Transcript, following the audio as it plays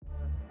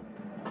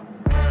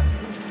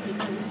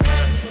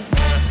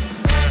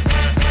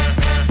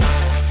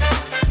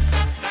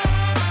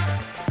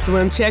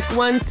Swim check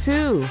 1,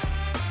 2.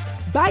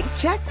 Bike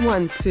check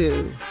 1,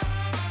 2.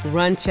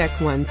 Run check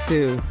 1,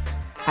 2.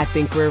 I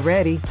think we're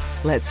ready.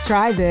 Let's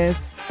try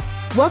this.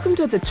 Welcome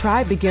to the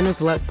Tri Beginner's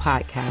Luck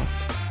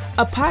podcast,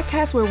 a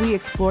podcast where we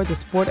explore the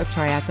sport of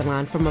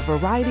triathlon from a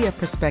variety of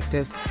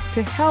perspectives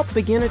to help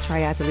beginner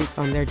triathletes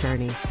on their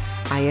journey.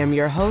 I am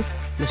your host,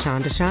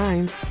 Mashonda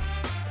Shines.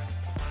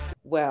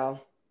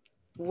 Well,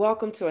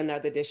 welcome to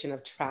another edition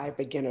of Tri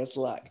Beginner's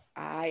Luck.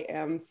 I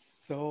am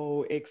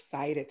so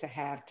excited to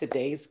have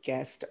today's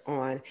guest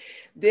on.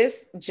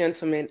 This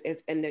gentleman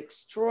is an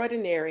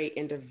extraordinary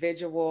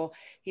individual.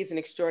 He's an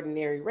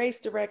extraordinary race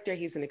director.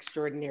 He's an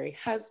extraordinary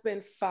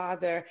husband,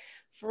 father,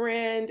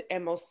 friend,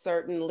 and most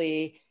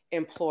certainly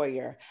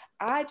employer.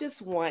 I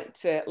just want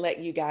to let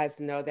you guys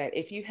know that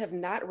if you have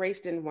not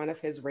raced in one of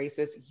his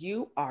races,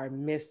 you are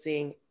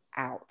missing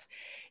out.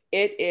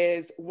 It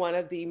is one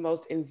of the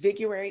most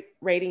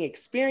invigorating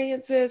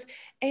experiences,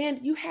 and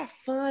you have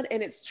fun,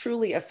 and it's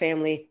truly a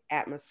family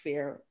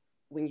atmosphere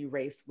when you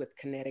race with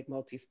Kinetic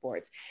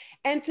Multisports.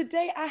 And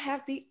today I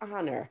have the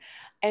honor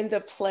and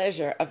the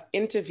pleasure of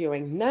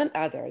interviewing none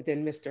other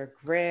than Mr.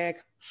 Greg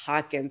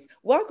Hawkins.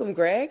 Welcome,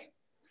 Greg.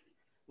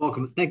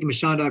 Welcome. Thank you,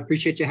 Mashonda. I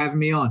appreciate you having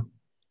me on.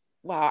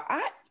 Wow.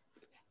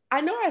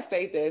 I know I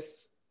say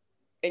this,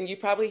 and you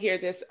probably hear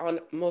this on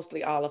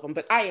mostly all of them,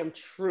 but I am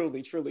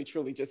truly, truly,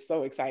 truly just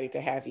so excited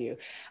to have you.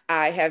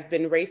 I have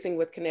been racing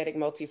with Kinetic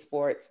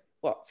Multisports.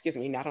 Well, excuse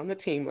me, not on the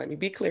team. Let me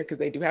be clear, because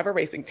they do have a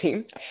racing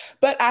team.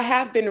 But I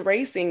have been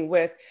racing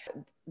with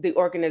the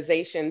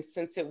organization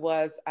since it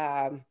was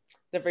the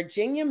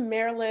Virginia,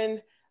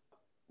 Maryland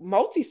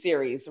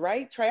multi-series,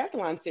 right?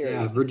 Triathlon series.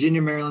 Yeah, Virginia,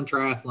 Maryland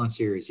Triathlon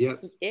Series.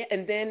 Yep. Yeah,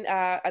 and then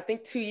I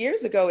think 2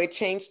 years ago, it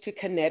changed to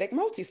Kinetic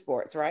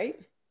Multisports, right?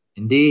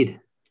 Indeed.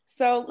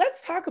 So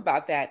let's talk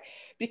about that,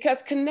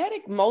 because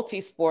Kinetic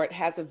Multisport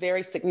has a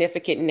very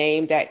significant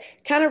name that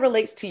kind of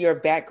relates to your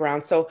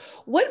background. So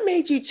what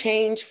made you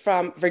change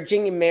from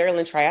Virginia,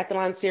 Maryland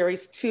Triathlon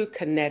Series to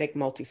Kinetic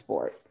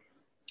Multisport?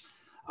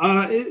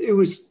 It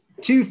was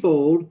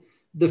twofold.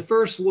 The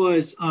first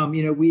was,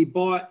 we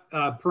bought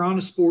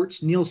Piranha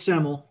Sports. Neil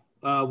Semmel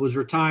was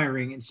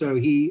retiring. And so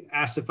he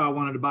asked if I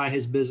wanted to buy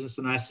his business.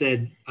 And I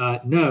said,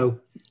 no,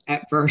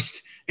 at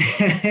first.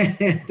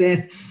 And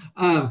then,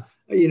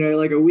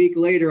 like a week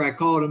later, I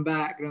called him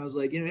back and I was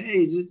like,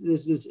 hey,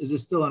 is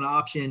this still an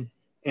option?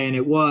 And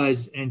it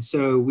was. And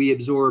so we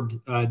absorbed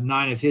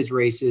 9 of his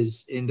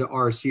races into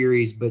our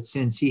series. But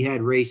since he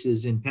had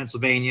races in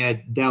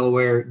Pennsylvania,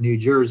 Delaware, New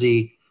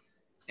Jersey,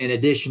 in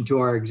addition to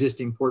our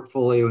existing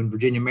portfolio in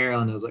Virginia,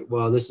 Maryland, I was like,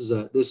 well, this is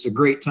a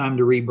great time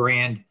to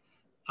rebrand.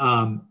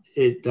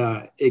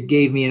 It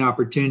gave me an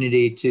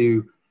opportunity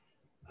to,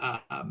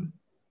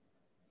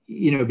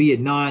 be a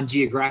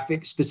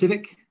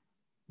non-geospecific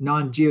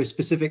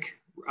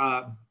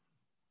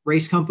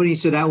race company.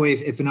 So that way,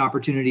 if an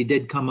opportunity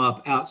did come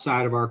up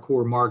outside of our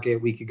core market,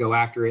 we could go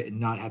after it and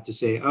not have to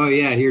say, oh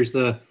yeah, here's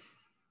the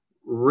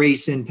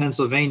race in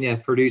Pennsylvania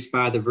produced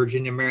by the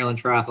Virginia,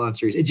 Maryland Triathlon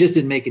Series. It just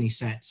didn't make any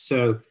sense.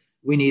 So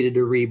we needed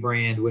to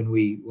rebrand when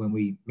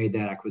we made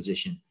that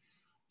acquisition.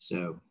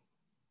 So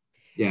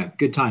yeah,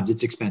 good times.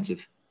 It's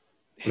expensive.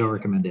 I don't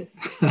recommend it.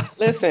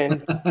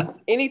 Listen,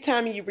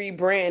 anytime you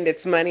rebrand,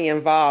 it's money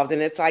involved.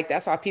 And it's like,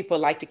 that's why people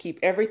like to keep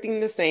everything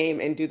the same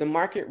and do the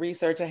market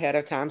research ahead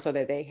of time so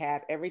that they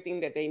have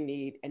everything that they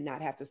need and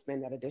not have to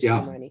spend that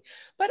additional money.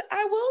 But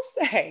I will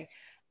say,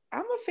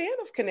 I'm a fan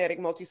of Kinetic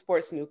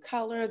Multisports' new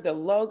color, the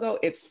logo.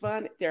 It's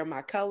fun. They're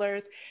my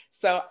colors.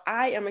 So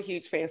I am a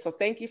huge fan. So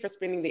thank you for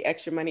spending the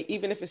extra money,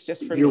 even if it's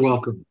just for me. You're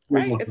welcome.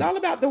 Right? You're welcome. It's all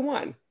about the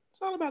one.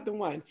 It's all about the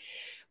one.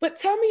 But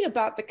tell me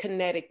about the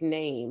Kinetic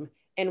name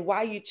and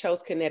why you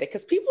chose Kinetic,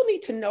 because people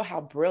need to know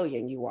how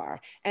brilliant you are.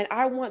 And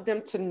I want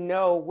them to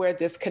know where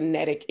this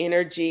kinetic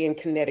energy and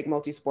Kinetic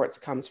Multisports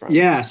comes from.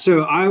 Yeah,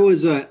 so I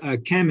was a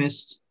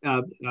chemist,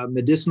 a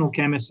medicinal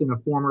chemist in a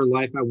former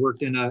life. I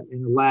worked in a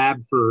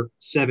lab for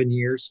 7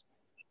 years,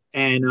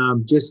 and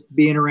just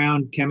being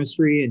around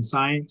chemistry and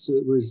science,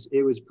 it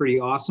was pretty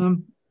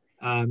awesome.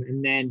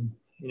 And then,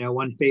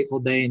 one fateful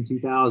day in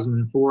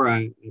 2004,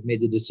 I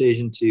made the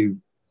decision to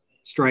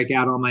strike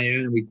out on my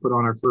own, and we put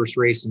on our first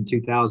race in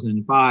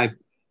 2005.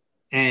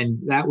 And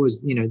that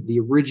was, the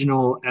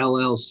original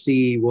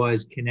LLC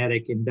was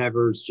Kinetic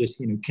Endeavors, just,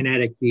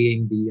 kinetic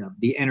being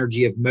the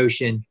energy of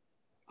motion.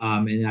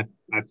 And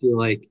I feel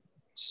like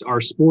our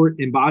sport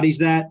embodies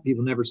that.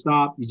 People never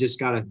stop. You just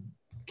got to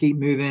keep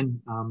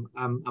moving.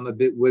 I'm a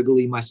bit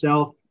wiggly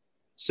myself,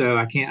 so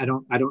I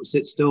don't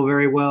sit still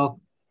very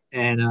well.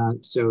 And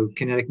so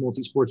Kinetic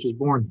Multisports was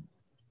born.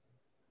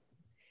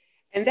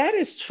 And that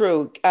is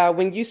true.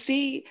 When you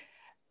see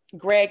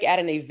Greg at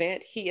an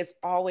event, he is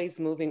always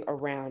moving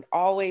around,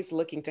 always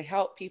looking to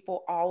help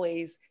people,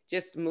 always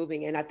just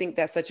moving. And I think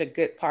that's such a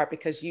good part,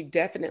 because you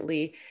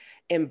definitely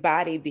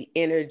embody the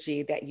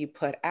energy that you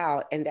put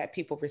out and that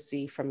people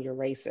receive from your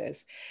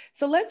races.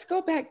 So let's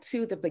go back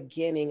to the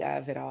beginning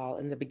of it all,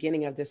 and the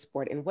beginning of this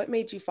sport, and what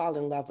made you fall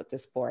in love with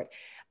this sport.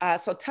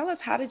 So tell us,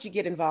 how did you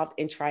get involved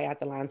in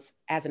triathlons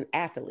as an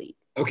athlete?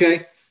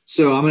 Okay.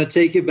 So I'm going to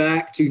take it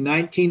back to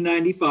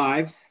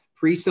 1995,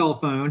 pre-cell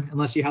phone,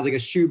 unless you had like a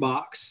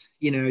shoebox,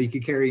 you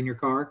could carry in your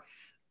car.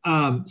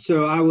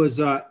 So I was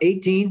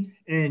 18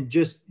 and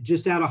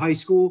just out of high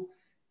school,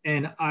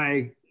 and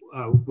I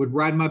would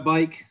ride my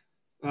bike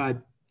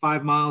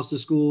 5 miles to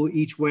school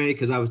each way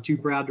because I was too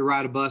proud to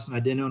ride a bus and I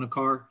didn't own a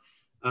car.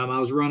 I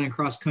was running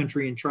cross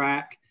country and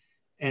track,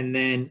 and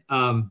then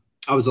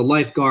I was a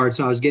lifeguard,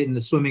 so I was getting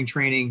the swimming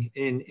training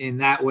in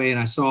that way. And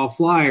I saw a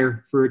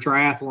flyer for a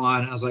triathlon.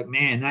 And I was like,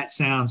 man, that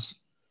sounds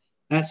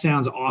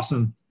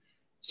awesome.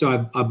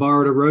 So I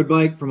borrowed a road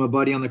bike from a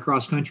buddy on the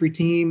cross country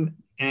team,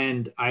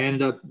 and I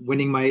ended up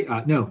winning my.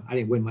 No, I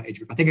didn't win my age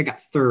group. I think I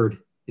got third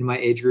in my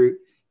age group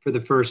for the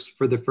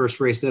first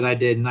race that I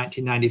did in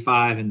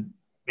 1995. And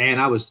man,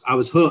 I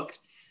was hooked.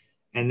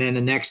 And then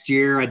the next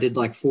year I did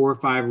like 4 or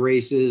 5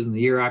 races, and the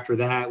year after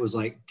that was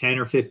like 10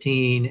 or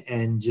 15,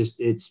 and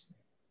just it's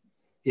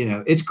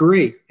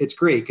great. It's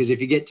great because if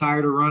you get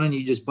tired of running,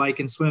 you just bike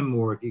and swim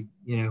more. If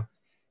you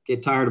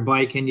get tired of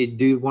biking, you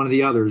do one of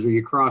the others, or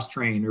you cross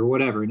train or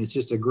whatever. And it's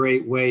just a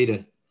great way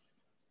to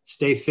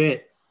stay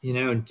fit,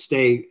 and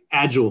stay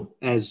agile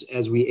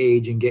as we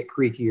age and get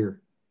creakier.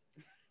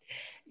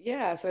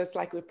 Yeah. So it's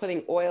like we're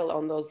putting oil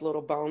on those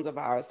little bones of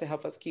ours to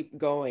help us keep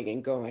going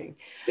and going.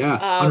 Yeah,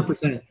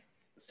 100%.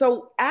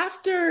 So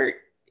after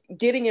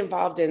getting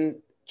involved in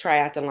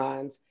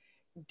triathlons,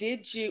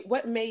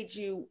 what made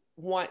you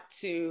want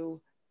to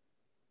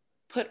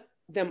put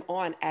them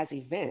on as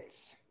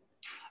events?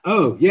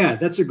 Oh yeah,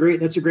 that's a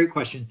great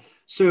question.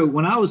 So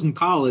when I was in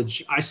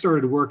college, I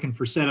started working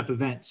for Setup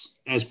Events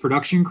as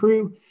production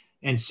crew.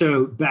 And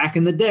so back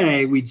in the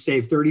day, we'd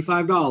save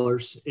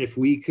 $35 if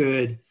we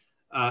could,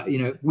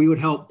 we would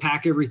help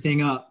pack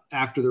everything up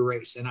after the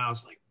race. And I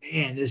was like,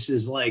 man, this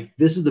is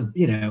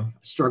the,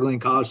 struggling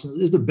college, this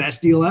is the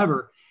best deal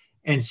ever.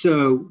 And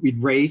so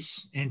we'd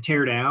race and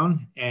tear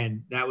down,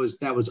 and that was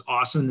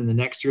awesome. And the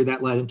next year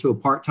that led into a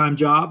part-time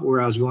job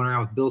where I was going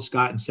around with Bill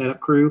Scott and Setup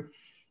crew,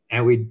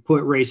 and we'd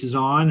put races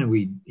on, and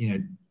we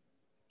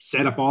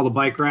set up all the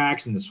bike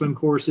racks and the swim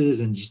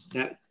courses, and just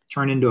that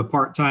turned into a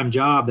part-time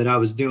job that I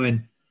was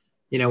doing,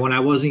 when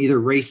I wasn't either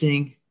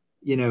racing,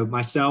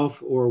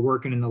 myself or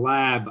working in the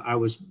lab. I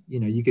was,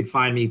 you could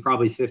find me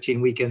probably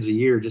 15 weekends a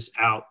year just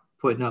out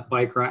putting up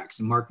bike racks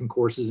and marking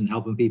courses and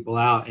helping people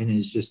out. And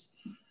it's just,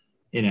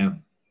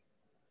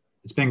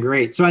 it's been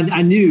great. So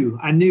I knew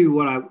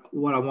what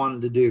I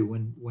wanted to do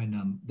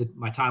when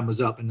my time was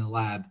up in the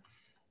lab.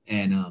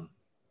 And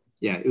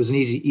it was an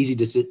easy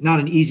decision, not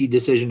an easy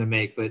decision to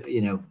make, but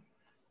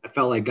I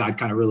felt like God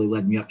kind of really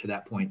led me up to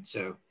that point.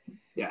 So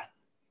yeah.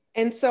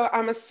 And so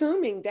I'm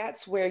assuming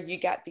that's where you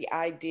got the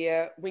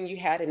idea when you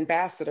had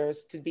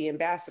ambassadors to be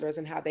ambassadors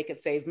and how they could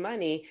save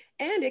money.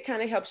 And it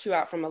kind of helps you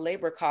out from a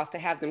labor cost to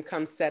have them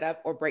come set up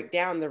or break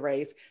down the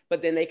race,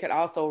 but then they could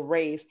also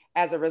race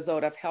as a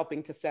result of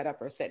helping to set up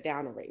or set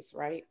down a race,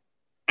 right?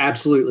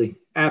 Absolutely.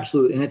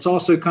 Absolutely. And it's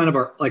also kind of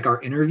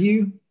our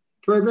interview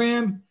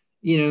program,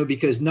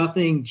 because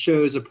nothing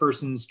shows a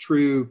person's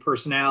true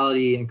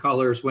personality and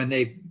colors when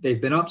they've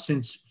been up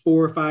since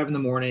 4 or 5 in the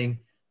morning.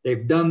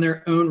 They've done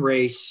their own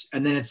race.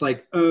 And then it's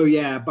like, oh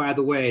yeah, by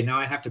the way, now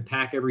I have to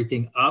pack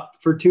everything up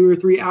for 2 or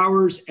 3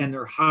 hours, and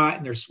they're hot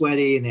and they're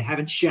sweaty and they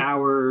haven't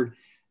showered,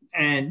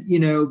 and,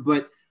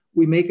 but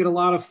we make it a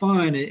lot of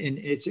fun. And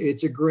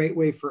it's a great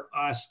way for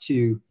us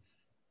to,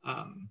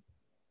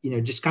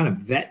 just kind of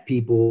vet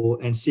people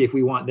and see if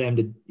we want them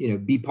to,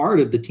 be part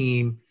of the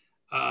team.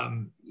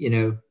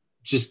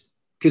 Just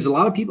because a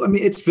lot of people,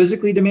 it's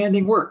physically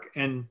demanding work,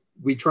 and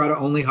we try to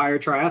only hire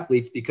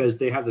triathletes because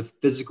they have the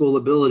physical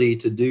ability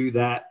to do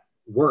that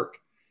work.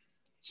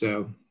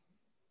 So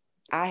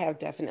I have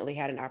definitely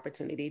had an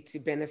opportunity to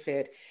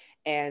benefit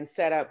and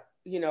set up,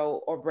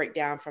 or break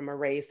down from a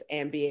race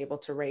and be able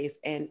to race.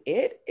 And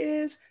it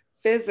is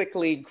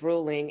physically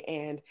grueling,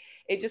 and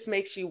it just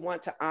makes you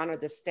want to honor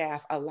the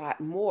staff a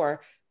lot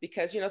more,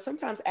 because,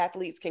 sometimes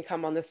athletes can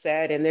come on the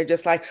set and they're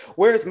just like,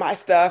 where's my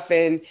stuff?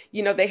 And,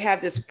 they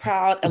have this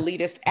proud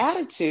elitist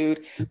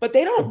attitude, but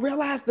they don't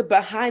realize the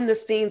behind the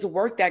scenes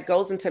work that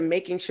goes into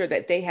making sure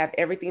that they have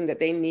everything that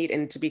they need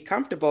and to be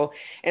comfortable.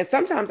 And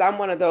sometimes I'm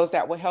one of those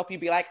that will help you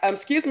be like,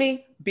 excuse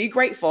me, be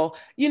grateful,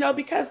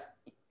 because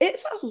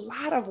it's a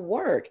lot of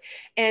work.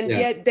 And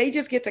yet they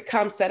just get to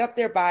come set up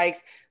their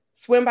bikes,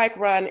 swim, bike,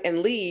 run, and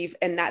leave,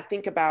 and not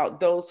think about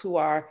those who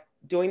are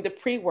doing the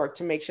pre-work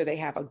to make sure they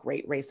have a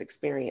great race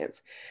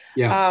experience.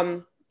 Yeah.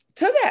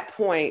 To that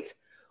point,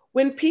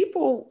 when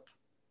people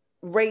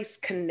race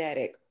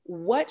kinetic,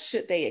 what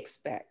should they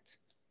expect?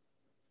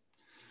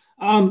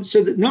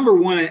 So the number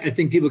one, I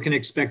think people can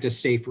expect a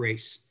safe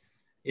race,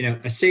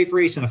 a safe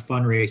race and a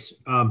fun race.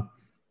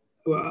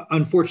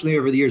 Unfortunately,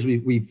 over the years,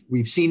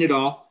 we've seen it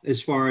all,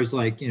 as far as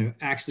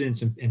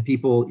accidents and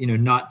people,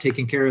 not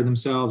taking care of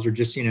themselves, or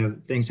just,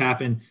 things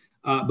happen.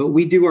 But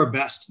we do our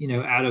best,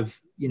 out of,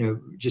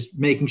 just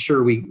making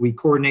sure we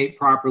coordinate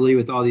properly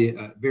with all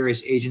the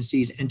various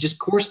agencies, and just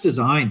course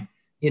design,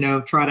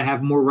 try to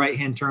have more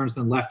right-hand turns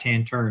than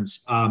left-hand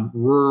turns,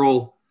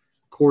 rural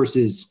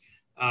courses,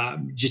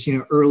 just,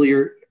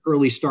 earlier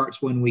early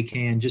starts when we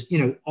can. Just,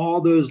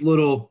 all those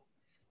little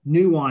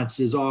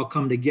nuances all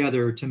come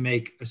together to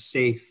make a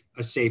safe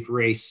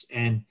race.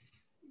 And,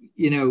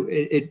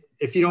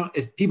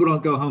 if people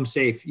don't go home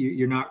safe,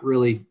 you're not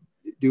really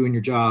doing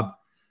your job.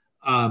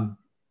 And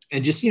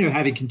just,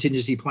 having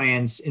contingency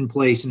plans in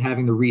place and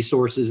having the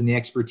resources and the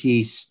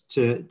expertise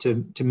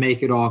to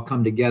make it all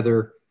come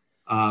together,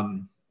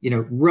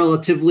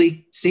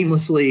 relatively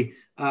seamlessly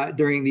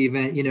during the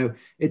event.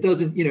 It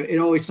doesn't, it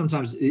always,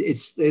 sometimes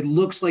it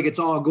looks like it's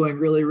all going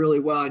really, really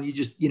well. And you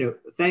just,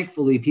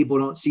 thankfully people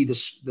don't see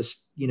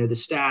the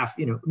staff,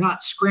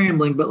 not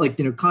scrambling, but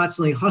like,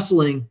 constantly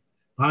hustling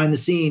behind the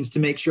scenes to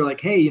make sure like,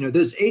 hey,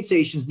 those aid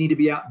stations need to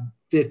be out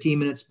 15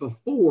 minutes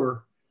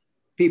before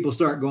people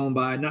start going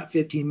by, not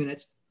 15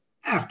 minutes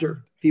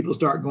after people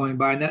start going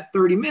by. And that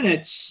 30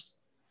 minutes,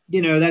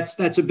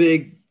 that's a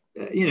big,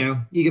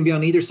 you can be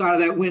on either side of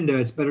that window.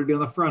 It's better to be on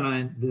the front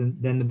end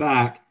than the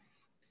back.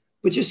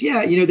 But just,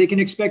 they can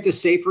expect a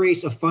safe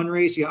race, a fun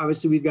race.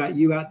 Obviously, we've got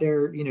you out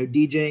there,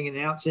 DJing and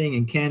announcing,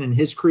 and Ken and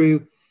his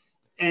crew.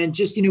 And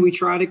just, we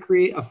try to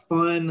create a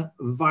fun,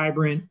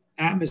 vibrant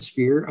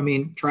atmosphere. I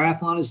mean,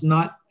 triathlon is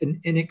not an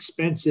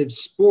inexpensive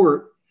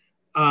sport,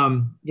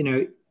 from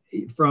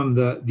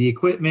the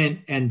equipment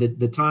and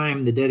the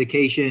time, the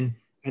dedication.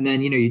 And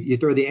then, you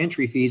throw the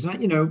entry fees.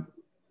 And,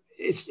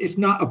 it's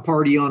not a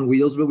party on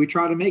wheels, but we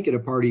try to make it a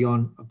party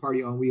on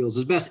wheels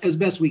as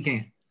best we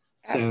can.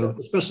 Absolutely. So,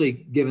 especially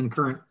given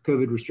current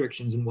COVID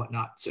restrictions and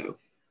whatnot. So,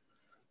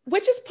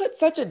 which has put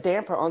such a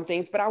damper on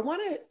things, but I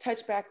want to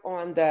touch back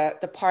on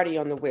the party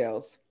on the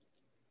wheels.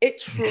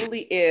 It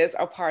truly is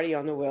a party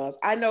on the wheels.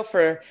 I know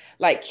for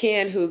like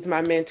Ken, who's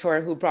my mentor,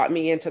 who brought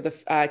me into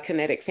the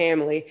Kinetic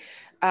family,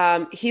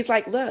 he's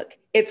like, look,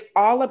 it's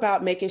all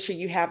about making sure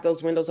you have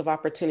those windows of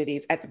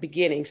opportunities at the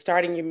beginning,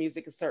 starting your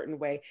music a certain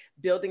way,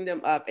 building them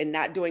up and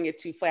not doing it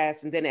too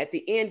fast. And then at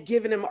the end,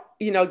 giving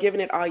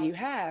it all you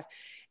have.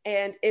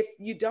 And if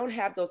you don't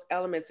have those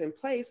elements in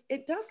place,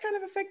 it does kind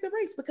of affect the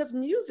race, because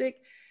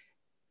music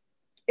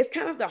is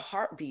kind of the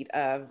heartbeat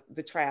of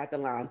the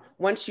triathlon.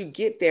 Once you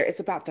get there, it's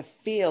about the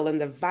feel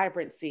and the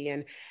vibrancy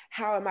and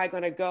how am I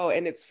going to go?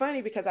 And it's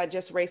funny because I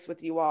just raced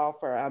with you all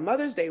for a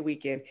Mother's Day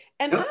weekend,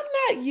 and I'm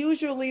not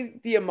usually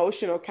the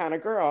emotional kind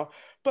of girl,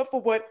 but for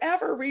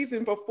whatever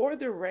reason, before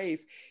the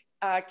race,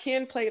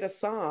 Ken played a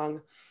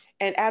song.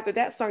 And after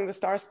that song, the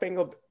Star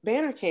Spangled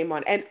Banner came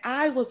on, and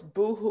I was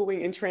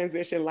boo-hooing in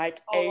transition like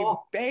a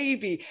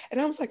baby. And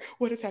I was like,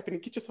 what is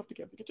happening? Get yourself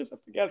together, get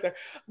yourself together.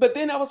 But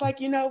then I was like,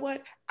 you know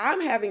what?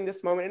 I'm having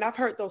this moment, and I've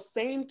heard those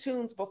same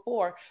tunes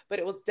before, but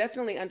it was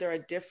definitely under a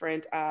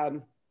different,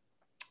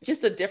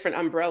 just a different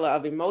umbrella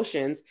of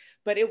emotions.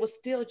 But it was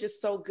still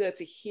just so good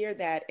to hear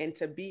that and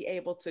to be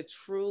able to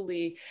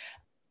truly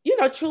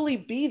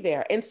be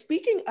there. And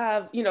speaking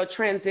of,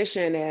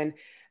 transition and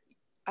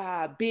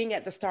being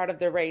at the start of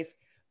the race,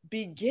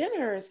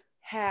 beginners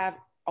have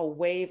a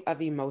wave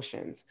of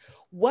emotions.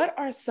 What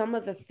are some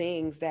of the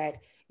things that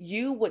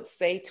you would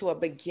say to a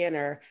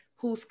beginner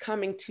who's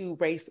coming to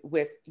race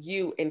with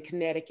you in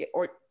Connecticut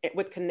or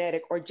with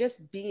Kinetic, or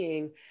just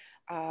being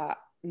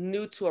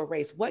new to a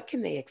race? What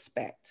can they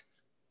expect?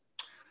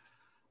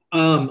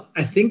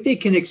 I think they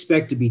can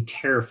expect to be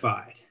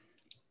terrified,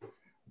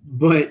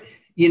 but,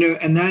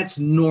 and that's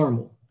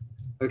normal.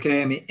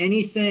 Okay. I mean,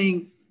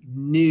 anything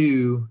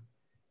new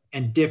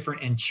and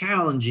different and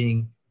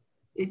challenging,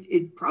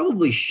 it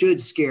probably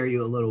should scare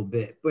you a little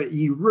bit, but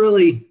you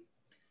really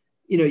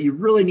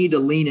need to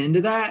lean into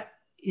that,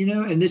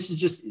 and this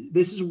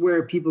is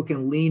where people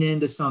can lean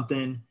into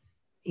something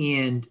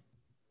and,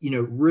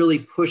 really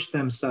push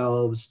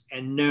themselves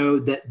and know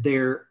that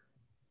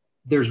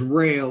there's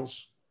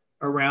rails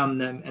around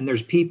them and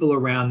there's people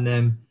around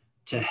them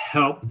to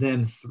help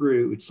them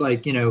through. It's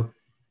like,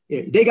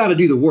 they got to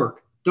do the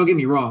work. Don't get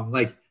me wrong.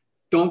 Like,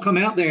 don't come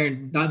out there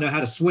and not know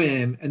how to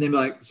swim and then be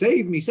like,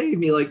 save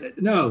me. Like,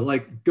 no,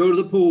 like, go to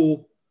the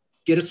pool,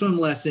 get a swim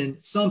lesson,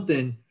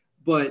 something.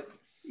 But,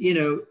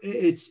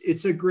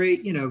 it's a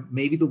great,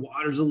 maybe the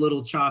water's a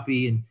little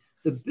choppy. And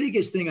the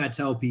biggest thing I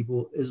tell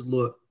people is,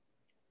 look,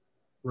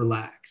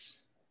 relax.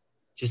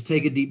 Just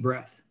take a deep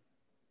breath.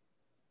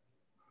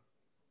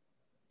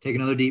 Take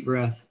another deep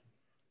breath.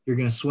 You're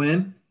going to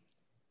swim.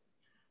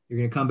 You're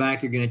going to come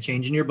back. You're going to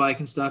change in your bike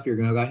and stuff. You're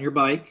going to go out on your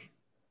bike.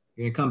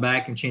 You're going to come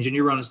back and change in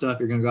your running stuff.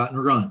 You're going to go out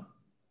and run.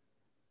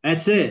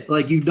 That's it.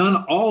 Like, you've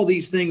done all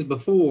these things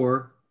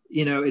before.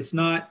 It's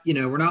not,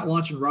 we're not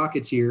launching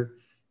rockets here.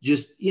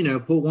 Just,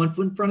 put one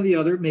foot in front of the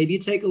other. Maybe you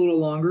take a little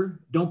longer.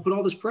 Don't put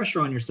all this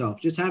pressure on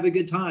yourself. Just have a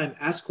good time.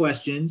 Ask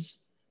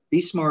questions.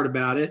 Be smart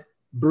about it.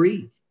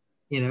 Breathe,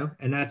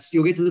 and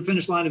you'll get to the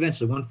finish line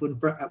eventually, one foot in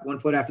front, one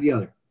foot after the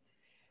other.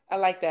 I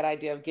like that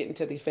idea of getting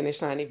to the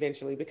finish line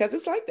eventually, because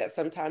it's like that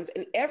sometimes.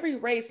 In every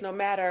race, no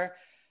matter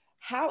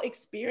how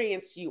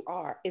experienced you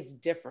are, is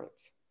different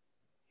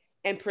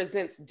and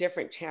presents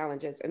different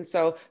challenges. And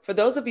so for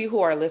those of you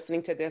who are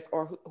listening to this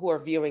or who are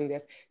viewing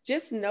this,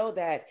 just know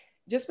that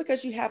just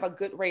because you have a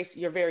good race,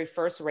 your very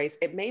first race,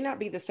 it may not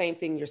be the same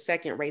thing your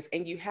second race.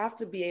 And you have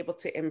to be able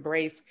to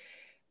embrace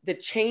the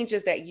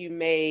changes that you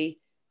may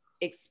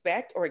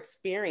expect or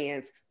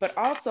experience, but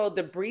also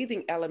the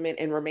breathing element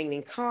and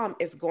remaining calm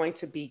is going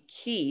to be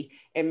key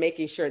in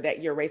making sure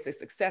that your race is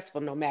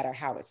successful no matter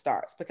how it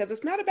starts, because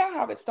it's not about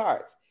how it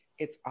starts.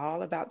 It's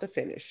all about the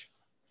finish.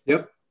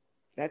 Yep.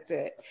 That's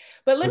it.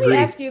 But let me Agreed.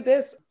 ask you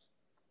this.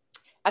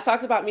 I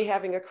talked about me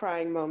having a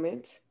crying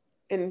moment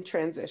in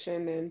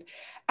transition, and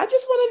I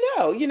just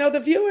want to know, the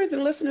viewers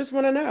and listeners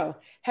want to know,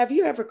 have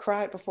you ever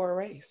cried before a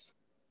race?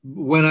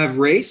 When I've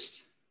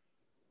raced,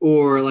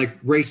 or like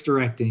race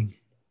directing,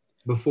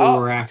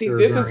 before, Oh, see, after, or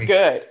this is during?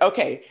 good.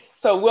 Okay.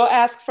 So we'll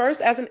ask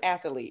first as an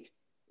athlete.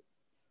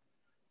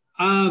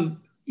 I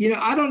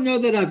don't know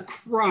that I've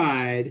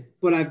cried,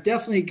 but I've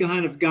definitely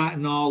kind of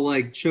gotten all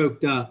like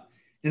choked up.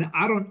 And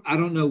I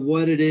don't know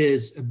what it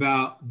is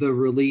about the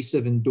release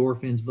of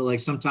endorphins, but like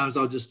sometimes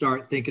I'll just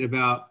start thinking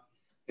about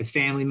a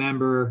family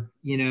member,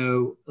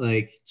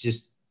 like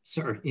just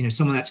sort of,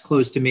 someone that's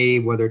close to me,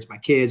 whether it's my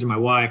kids or my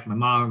wife, or my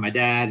mom or my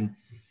dad. And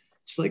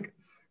it's like,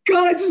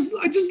 God, I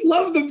just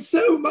love them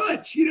so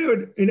much,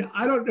 and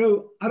I don't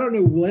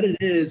know what it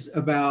is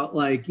about,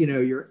 like,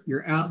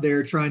 you're out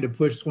there trying to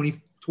push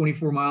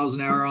 24 miles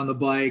an hour on the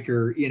bike,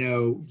 or,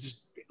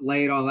 just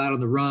lay it all out on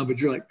the run, but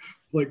you're like,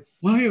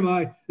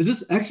 is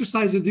this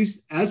exercise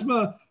induced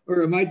asthma,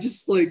 or am I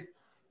just like,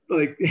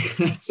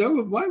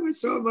 so why am I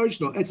so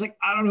emotional? It's like,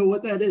 I don't know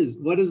what that is.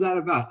 What is that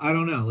about? I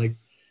don't know. Like,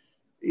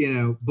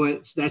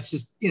 but that's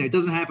just, it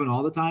doesn't happen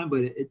all the time,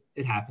 but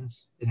it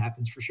happens. It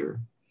happens for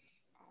sure.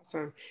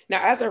 Awesome.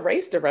 Now, as a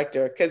race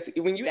director, because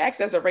when you ask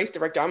as a race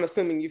director, I'm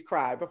assuming you've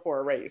cried before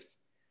a race.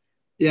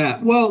 Yeah.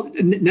 Well,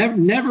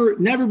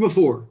 never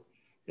before.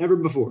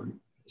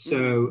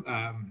 So,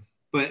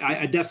 but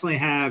I definitely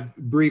have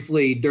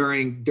briefly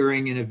during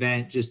an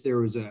event. Just there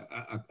was a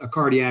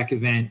cardiac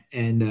event,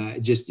 and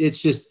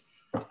it's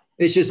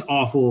just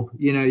awful.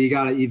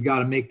 You've got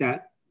to make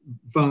that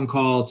phone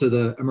call to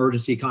the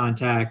emergency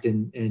contact,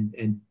 and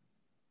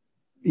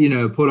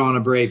put on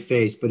a brave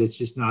face. But it's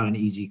just not an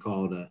easy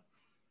call to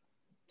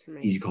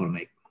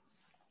make.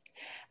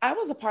 I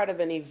was a part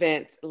of an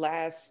event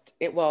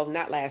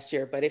not last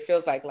year, but it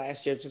feels like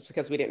last year just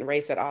because we didn't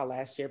race at all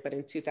last year, but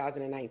in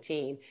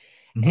 2019.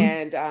 Mm-hmm.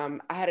 And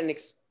I had an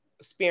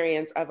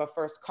experience of a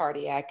first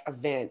cardiac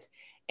event,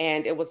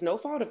 and it was no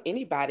fault of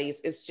anybody's.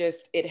 It's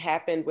just, it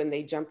happened when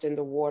they jumped in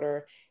the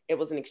water. It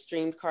was an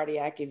extreme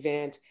cardiac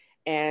event,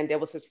 and it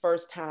was his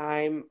first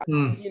time,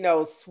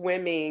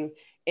 swimming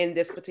in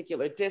this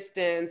particular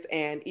distance.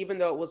 And even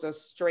though it was a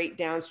straight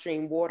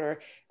downstream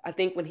water, I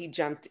think when he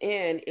jumped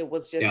in, it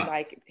was just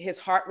like his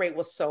heart rate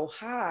was so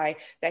high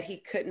that he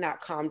could not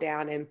calm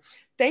down. And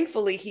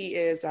thankfully he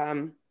is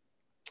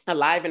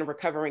alive and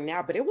recovering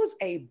now, but it was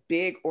a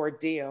big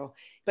ordeal,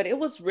 but it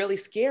was really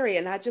scary.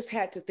 And I just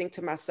had to think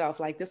to myself,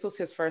 like, this was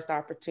his first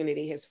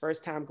opportunity, his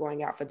first time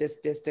going out for this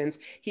distance.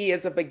 He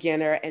is a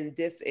beginner, and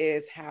this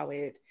is how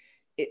it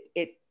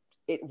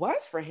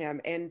was for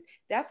him. And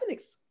that's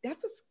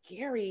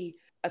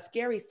a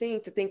scary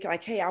thing to think,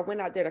 like, hey, I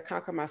went out there to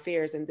conquer my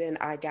fears, and then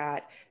I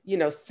got,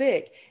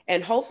 sick.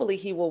 And hopefully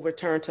he will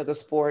return to the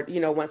sport,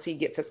 once he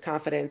gets his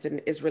confidence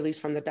and is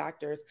released from the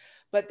doctors.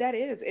 But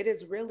it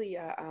is really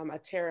a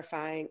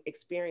terrifying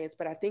experience.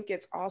 But I think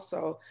it's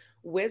also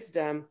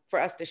wisdom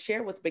for us to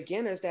share with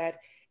beginners that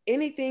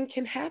anything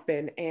can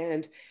happen,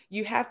 and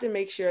you have to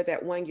make sure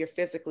that, one, you're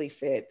physically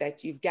fit,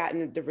 that you've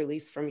gotten the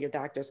release from your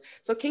doctors.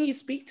 So can you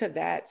speak to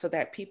that so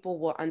that people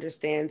will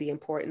understand the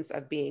importance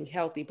of being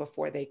healthy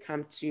before they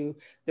come to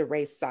the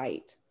race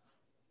site?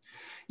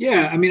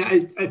 Yeah, I mean,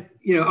 I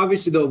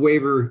obviously the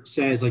waiver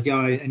says, like,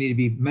 I need to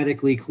be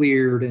medically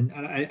cleared, and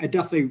I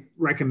definitely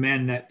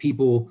recommend that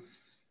people,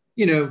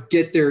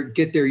 get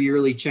their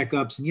yearly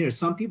checkups. And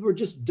some people are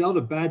just dealt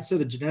a bad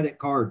set of genetic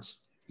cards,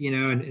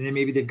 and then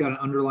maybe they've got an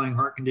underlying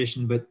heart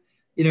condition, but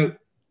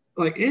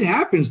like, it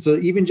happens to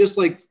even just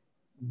like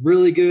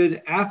really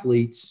good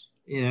athletes,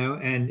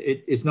 and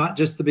it's not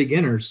just the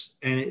beginners,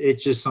 and it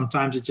just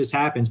sometimes it just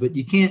happens. But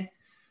you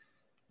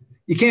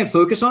can't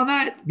focus on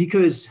that,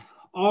 because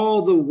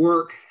all the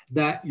work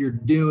that you're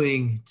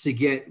doing to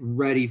get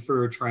ready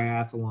for a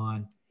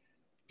triathlon,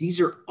 these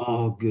are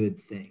all good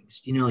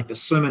things, like the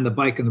swimming, the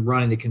biking, the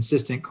running, the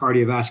consistent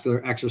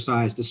cardiovascular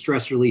exercise, the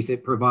stress relief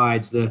it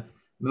provides, the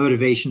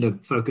motivation to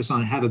focus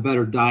on, have a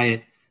better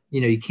diet.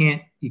 You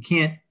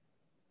can't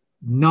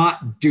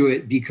not do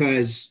it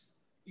because,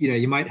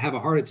 you might have a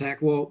heart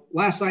attack. Well,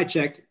 last I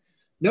checked,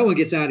 no one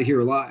gets out of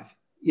here alive,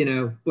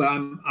 but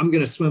I'm going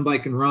to swim,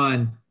 bike, and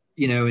run,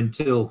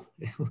 until,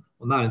 well,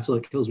 not until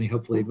it kills me,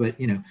 hopefully, but,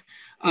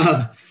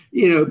 but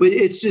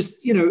it's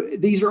just,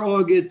 these are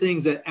all good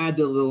things that add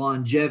to the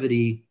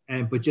longevity.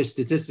 But just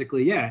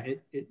statistically,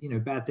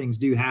 bad things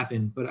do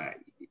happen, but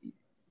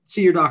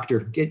see your doctor,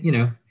 get,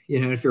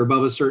 if you're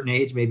above a certain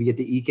age, maybe get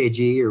the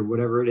EKG or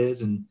whatever it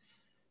is, and,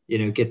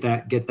 get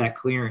that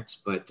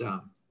clearance. But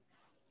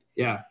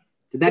did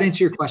that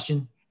answer your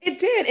question? It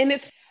did. And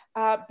it's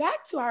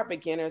back to our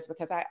beginners,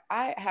 because I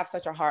have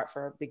such a heart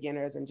for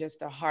beginners, and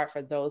just a heart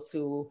for those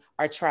who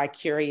are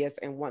tri-curious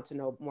and want to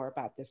know more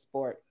about this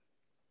sport.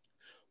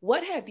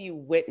 What have you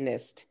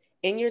witnessed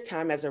in your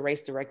time as a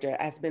race director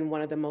has been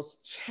one of the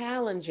most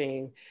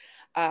challenging,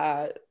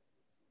 uh,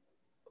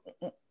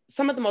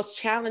 some of the most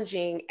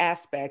challenging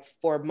aspects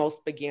for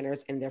most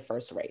beginners in their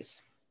first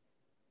race?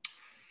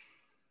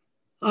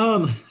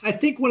 I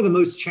think one of the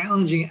most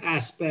challenging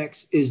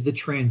aspects is the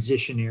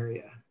transition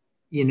area.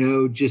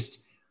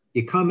 Just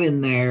you come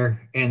in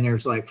there and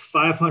there's like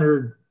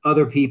 500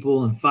 other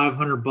people and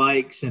 500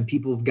 bikes, and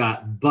people have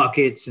got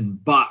buckets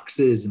and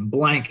boxes and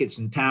blankets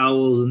and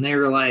towels, and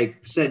they're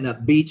like setting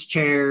up beach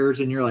chairs.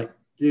 And you're like,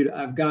 dude,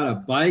 I've got a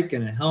bike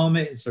and a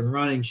helmet and some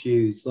running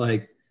shoes.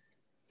 Like,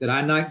 did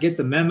I not get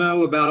the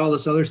memo about all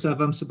this other stuff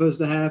I'm supposed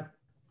to have?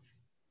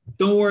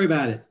 Don't worry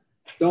about it.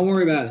 Don't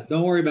worry about it.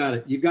 Don't worry about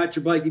it. You've got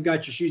your bike, you've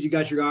got your shoes, you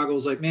got your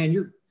goggles. Like, man,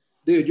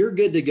 you're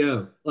good to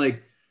go.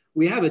 Like,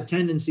 we have a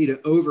tendency to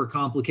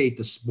overcomplicate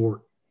the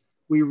sport.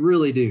 We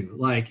really do.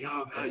 Like,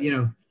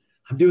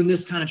 I'm doing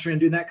this kind of training,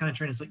 doing that kind of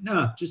training. It's like,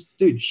 no, just,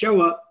 dude,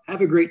 show up,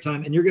 have a great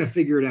time, and you're going to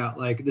figure it out.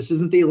 Like, this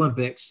isn't the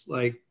Olympics.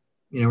 Like,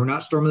 we're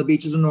not storming the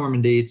beaches of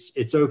Normandy.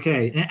 It's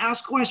okay. And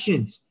ask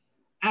questions.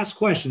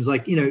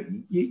 Like,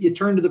 you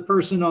turn to the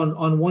person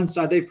on one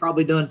side, they've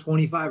probably done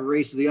 25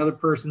 races. The other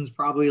person's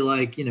probably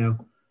like,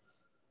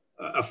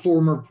 a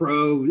former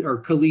pro or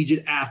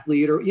collegiate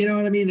athlete, or, you know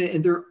what I mean?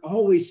 And they're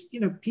always,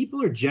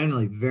 people are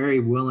generally very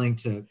willing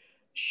to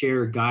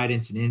share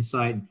guidance and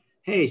insight. And,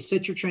 hey,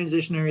 set your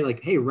transition area.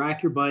 Like, hey,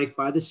 rack your bike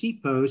by the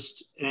seat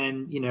post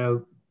and,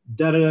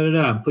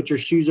 put your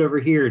shoes over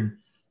here and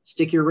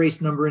stick your race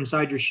number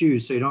inside your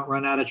shoes so you don't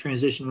run out of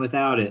transition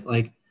without it.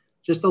 Like,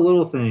 just the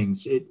little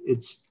things.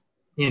 It's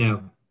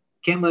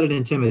can't let it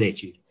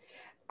intimidate you.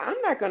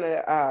 I'm not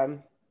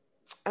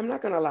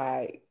gonna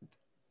lie.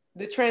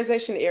 The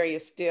transition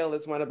area still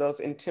is one of those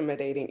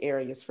intimidating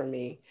areas for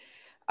me.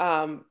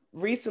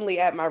 Recently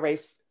at my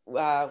race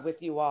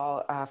with you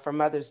all for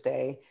Mother's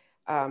Day,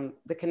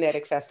 the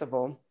Kinetic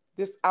Festival,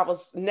 I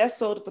was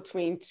nestled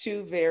between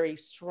two very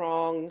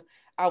strong,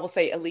 I will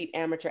say, elite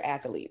amateur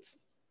athletes.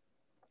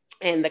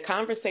 And the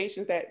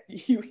conversations that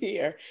you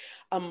hear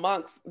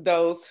amongst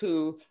those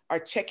who are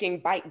checking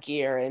bike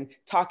gear and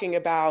talking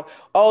about,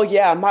 oh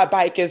yeah, my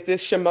bike is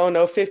this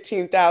Shimano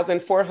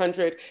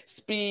 15,400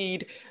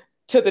 speed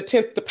to the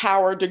 10th the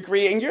power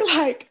degree. And you're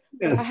like,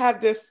 yes. I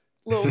have this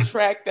little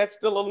track that's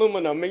still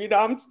aluminum and,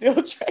 I'm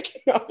still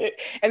trekking on it.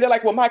 And they're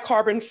like, well, my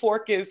carbon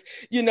fork is,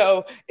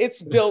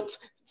 it's built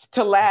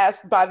to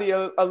last by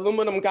the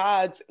aluminum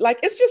gods. Like,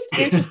 it's just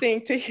interesting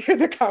to hear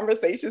the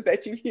conversations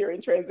that you hear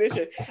in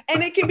transition.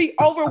 And it can be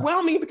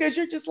overwhelming because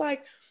you're just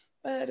like,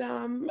 but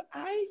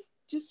I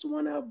just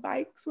want to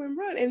bike, swim,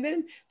 run. And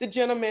then the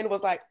gentleman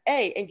was like,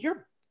 hey, and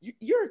you're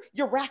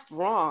racked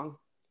wrong.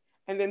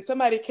 And then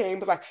somebody came,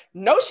 was like,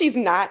 no, she's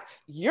not.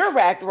 You're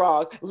racked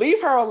wrong.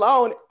 Leave her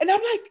alone. And I'm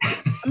like,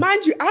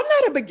 mind you, I'm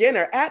not a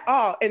beginner at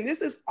all. And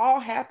this is all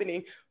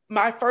happening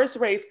my first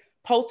race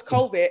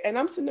post-COVID. And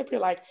I'm sitting up here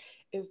like,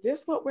 is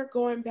this what we're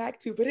going back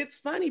to? But it's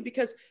funny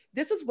because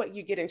this is what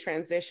you get in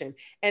transition.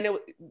 And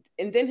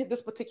then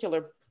this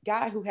particular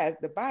guy who has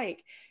the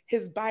bike,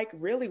 his bike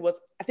really was,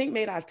 I think,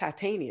 made out of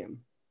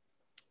titanium.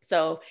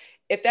 So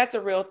if that's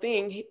a real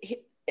thing,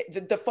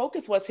 the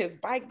focus was his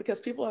bike,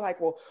 because people are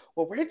like, well,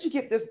 where did you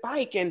get this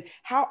bike? And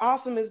how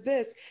awesome is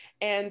this?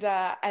 And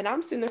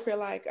I'm sitting up here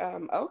like,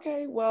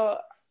 okay,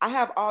 well, I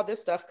have all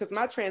this stuff because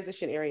my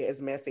transition area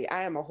is messy.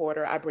 I am a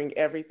hoarder. I bring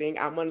everything.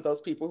 I'm one of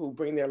those people who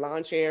bring their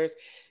lawn chairs,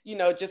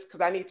 just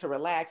because I need to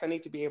relax. I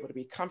need to be able to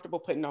be comfortable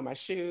putting on my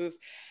shoes.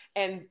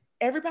 And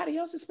everybody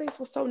else's space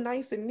was so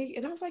nice and neat.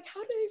 And I was like,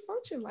 how do they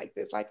function like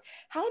this? Like,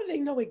 how do they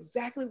know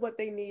exactly what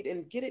they need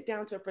and get it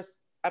down to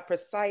a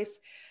precise,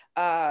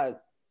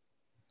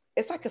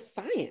 it's like a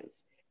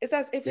science. It's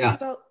as if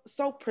it's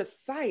so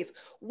precise.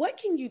 What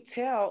can you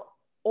tell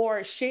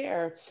or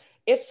share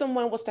if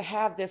someone was to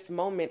have this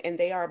moment and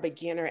they are a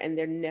beginner and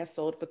they're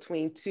nestled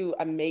between two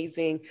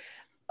amazing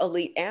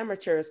elite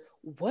amateurs?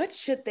 What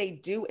should they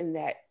do in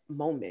that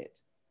moment?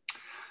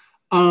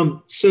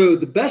 So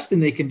the best thing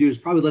they can do is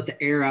probably let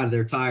the air out of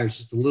their tires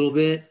just a little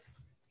bit,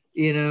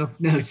 no,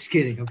 just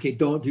kidding. Okay.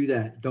 Don't do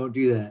that. Don't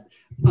do that.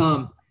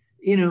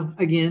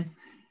 Again,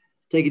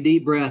 take a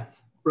deep breath,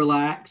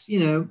 relax,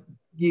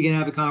 you can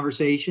have a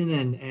conversation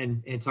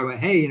and talk about,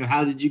 hey,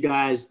 how did you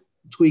guys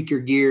tweak your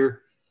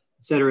gear,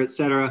 et cetera, et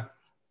cetera.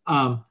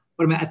 But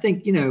I mean, I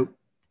think,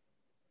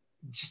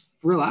 just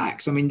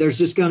relax. I mean, there's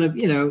just gonna,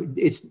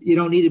 you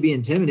don't need to be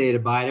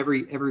intimidated by it.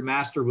 Every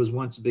master was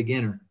once a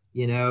beginner,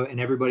 and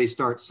everybody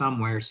starts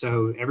somewhere.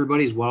 So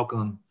everybody's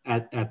welcome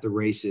at the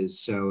races.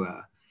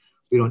 So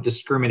we don't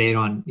discriminate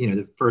on,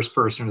 the first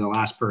person or the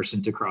last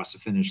person to cross the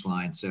finish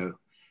line. So,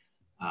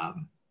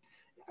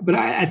 but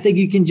I think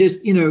you can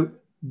just,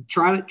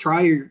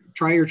 try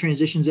your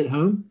transitions at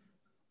home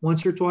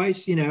once or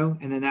twice, and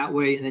then that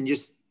way, and then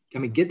just,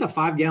 get the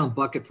 5-gallon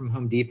bucket from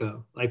Home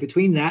Depot. Like,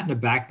 between that and a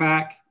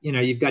backpack,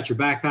 you've got your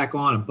backpack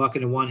on, a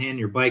bucket in one hand,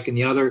 your bike in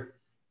the other.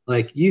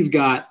 Like, you've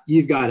got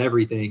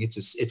everything. It's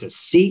a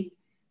seat.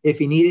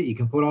 If you need it, you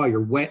can put all your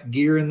wet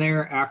gear in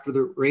there after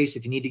the race.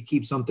 If you need to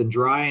keep something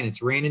dry and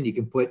it's raining, you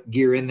can put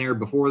gear in there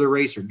before the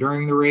race or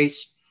during the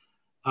race.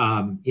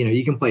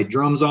 You can play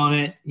drums on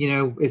it,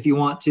 if you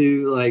want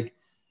to, like,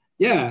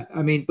 yeah,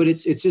 I mean, but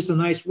it's just a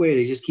nice way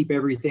to just keep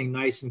everything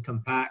nice and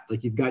compact.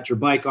 Like you've got your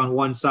bike on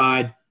one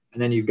side,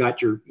 and then you've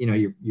got your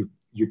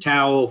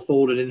towel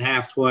folded in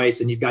half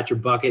twice, and you've got your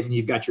bucket, and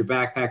you've got your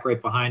backpack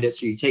right behind it.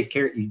 So you take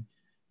care, you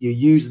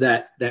use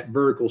that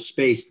vertical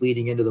space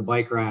leading into the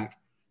bike rack,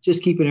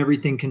 just keeping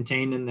everything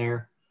contained in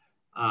there.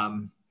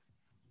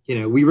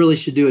 We really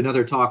should do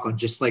another talk on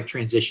just like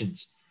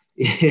transitions.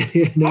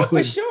 Oh,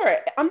 for sure.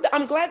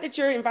 I'm glad that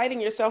you're inviting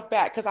yourself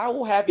back, because I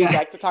will have you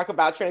back to talk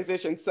about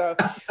transitions. So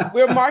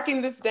we're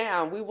marking this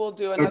down. We will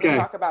do another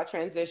talk about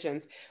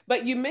transitions.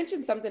 But you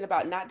mentioned something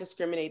about not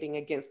discriminating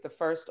against the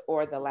first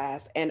or the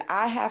last. And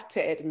I have to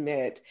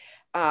admit,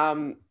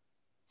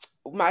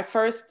 my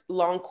first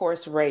long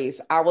course race,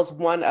 I was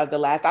one of the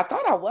last. I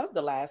thought I was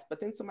the last, but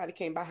then somebody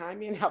came behind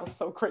me and I was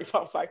so grateful.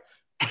 I was like,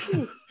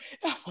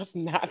 I was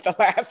not the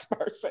last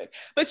person.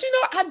 But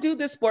I do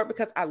this sport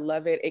because I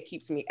love it. It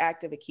keeps me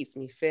active. It keeps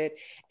me fit.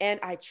 And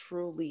I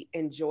truly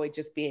enjoy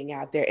just being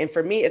out there. And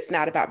for me, it's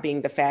not about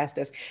being the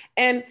fastest.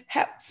 And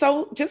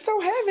so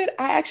have it,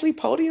 I actually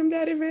podiumed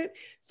that event.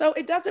 So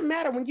it doesn't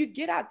matter. When you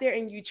get out there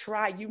and you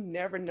try, you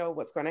never know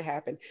what's going to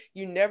happen.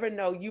 You never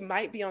know. You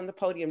might be on the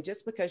podium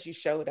just because you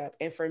showed up.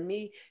 And for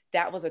me,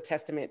 that was a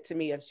testament to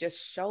me of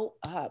just show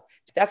up.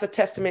 That's a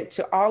testament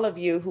to all of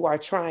you who are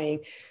trying.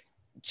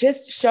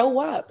 Just show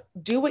up,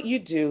 do what you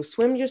do,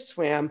 swim your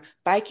swim,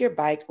 bike your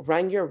bike,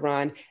 run your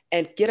run,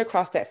 and get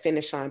across that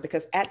finish line,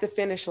 because at the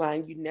finish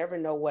line, you never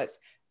know what's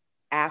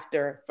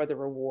after for the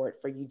reward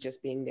for you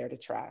just being there to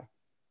try.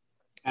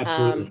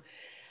 Absolutely.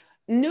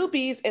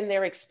 Newbies and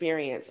their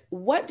experience,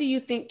 what do you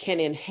think can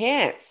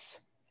enhance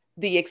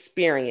the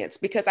experience?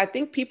 Because I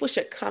think people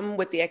should come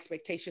with the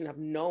expectation of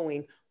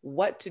knowing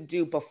what to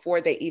do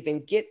before they even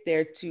get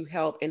there to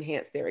help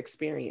enhance their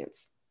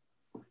experience.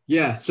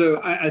 Yeah. So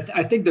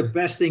I think the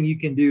best thing you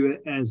can do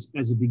as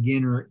a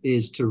beginner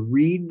is to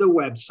read the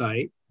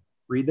website,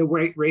 read the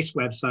race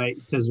website,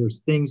 because there's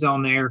things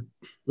on there.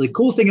 The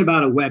cool thing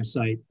about a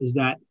website is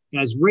that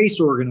as race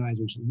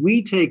organizers,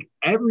 we take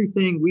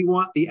everything we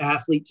want the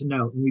athlete to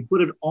know and we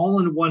put it all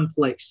in one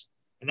place.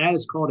 And that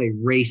is called a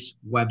race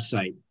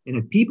website. And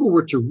if people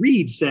were to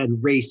read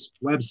said race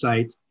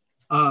websites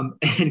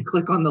and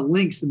click on the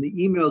links in the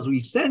emails we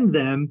send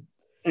them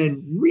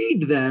and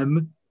read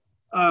them,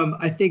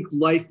 I think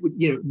life would,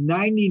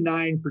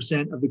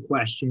 99% of the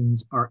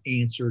questions are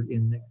answered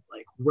in there,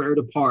 like where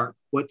to park,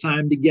 what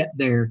time to get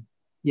there,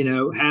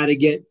 how to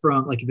get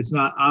from, like, if it's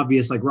not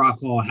obvious, like rock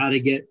hall, how to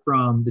get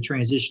from the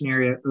transition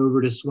area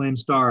over to swim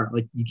start.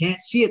 Like you can't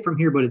see it from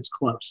here, but it's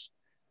close.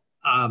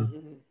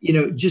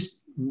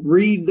 Just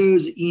read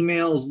those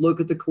emails, look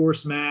at the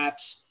course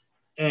maps,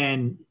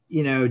 and,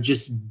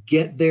 just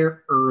get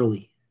there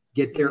early.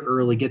 Get there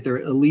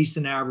at least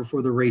an hour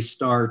before the race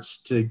starts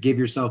to give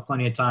yourself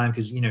plenty of time.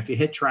 Because, if you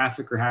hit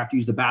traffic or have to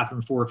use the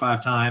bathroom 4 or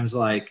 5 times,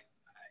 like,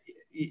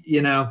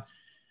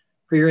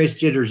 pre-race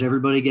jitters,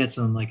 everybody gets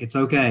them. Like, it's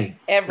okay.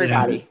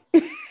 Everybody.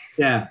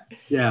 Yeah.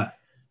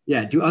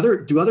 Do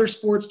other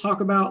sports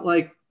talk about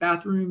like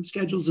bathroom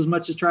schedules as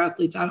much as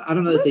triathletes? I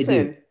don't know that they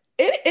do.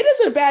 It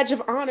is a badge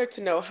of honor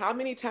to know how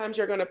many times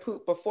you're going to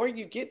poop before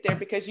you get there,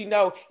 because,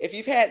 if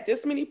you've had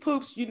this many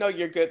poops,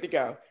 you're good to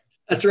go.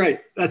 That's right.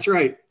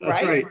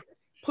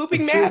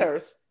 Pooping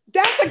matters.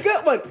 That's a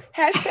good one.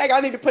 Hashtag, I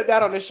need to put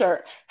that on the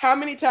shirt. How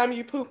many times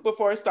you poop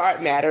before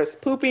start matters.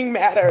 Pooping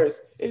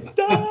matters. It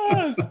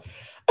does.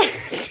 I'm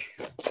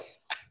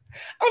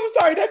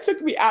sorry, that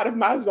took me out of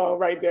my zone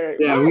right there.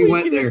 Yeah, we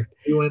went there.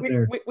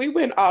 We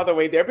went all the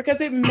way there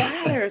because it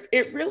matters.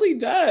 It really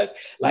does.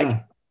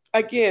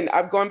 Again,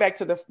 I'm going back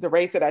to the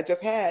race that I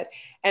just had,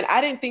 and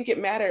I didn't think it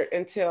mattered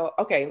until,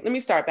 let me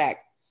start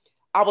back.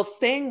 I was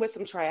staying with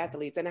some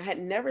triathletes, and I had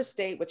never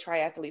stayed with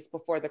triathletes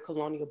before the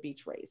Colonial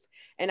Beach race.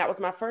 And that was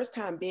my first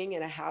time being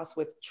in a house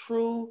with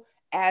true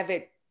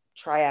avid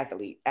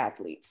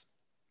athletes.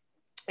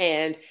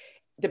 And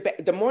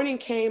the morning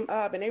came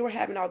up and they were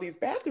having all these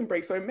bathroom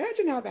breaks. So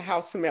imagine how the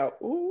house smelled.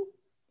 Ooh,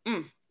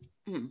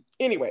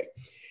 Anyway,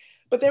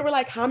 but they were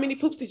like, how many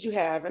poops did you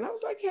have? And I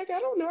was like, heck, I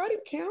don't know. I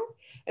didn't count.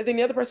 And then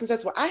the other person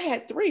says, well, I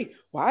had 3.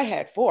 Well, I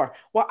had 4.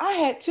 Well, I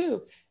had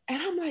 2.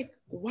 And I'm like,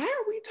 why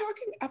are we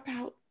talking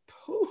about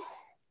poop?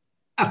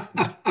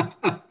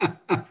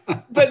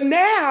 But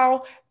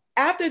now,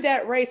 after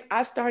that race,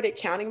 I started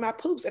counting my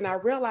poops, and I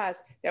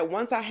realized that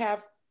once I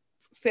have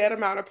set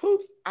amount of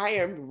poops, I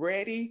am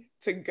ready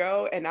to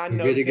go, and I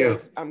know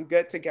I'm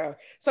good to go.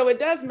 So it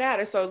does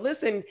matter. So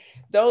listen,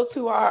 those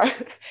who are,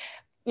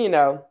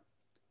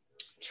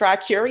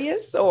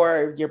 tri-curious,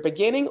 or you're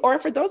beginning, or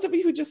for those of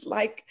you who just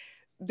like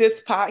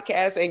this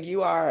podcast and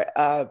you are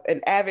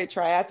an avid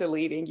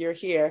triathlete and you're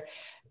here,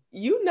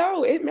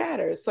 it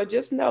matters. So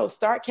just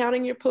start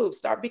counting your poops,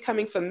 start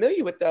becoming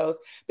familiar with those,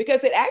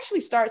 because it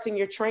actually starts in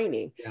your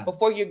training.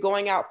 Before you're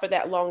going out for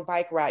that long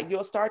bike ride,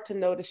 you'll start to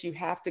notice you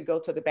have to go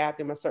to the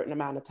bathroom a certain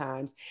amount of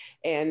times.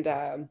 And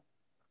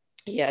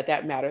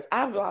that matters.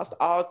 I've lost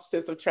all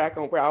sense of track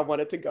on where I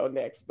wanted to go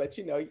next, but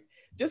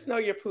just know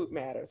your poop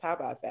matters. How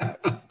about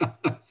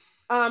that?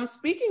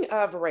 Speaking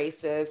of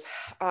races,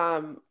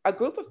 a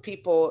group of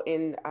people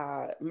in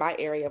my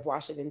area of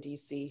Washington,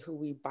 D.C., who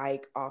we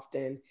bike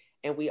often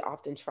and we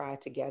often try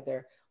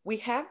together, we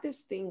have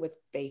this thing with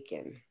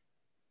bacon.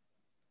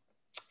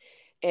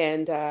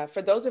 And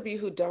for those of you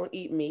who don't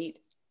eat meat,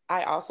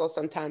 I also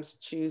sometimes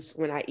choose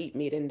when I eat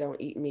meat and don't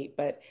eat meat,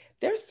 but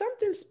there's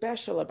something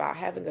special about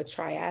having a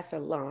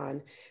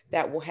triathlon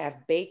that will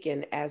have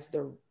bacon as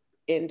the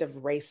end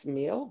of race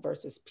meal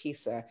versus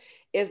pizza.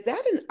 Is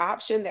that an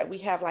option that we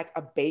have like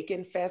a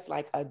bacon fest,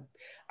 like a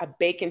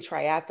bacon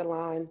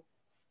triathlon?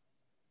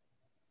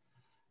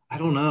 I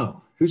don't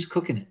know. Who's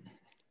cooking it?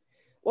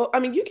 Well, I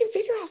mean, you can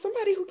figure out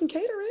somebody who can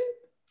cater it.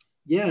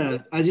 Yeah,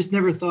 I just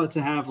never thought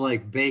to have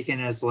like bacon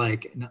as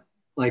like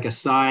a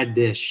side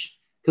dish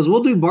because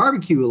we'll do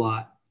barbecue a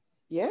lot.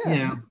 Yeah. You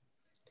know,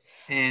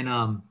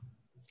 and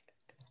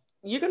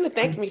you're going to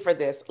thank me for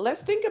this.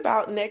 Let's think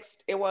about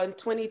next, it was in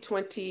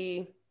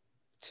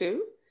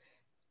 2022,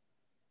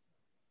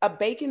 a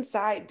bacon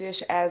side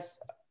dish as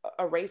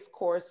a race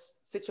course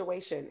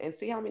situation and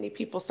see how many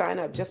people sign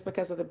up just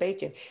because of the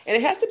bacon. And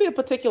it has to be a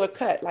particular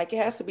cut, like it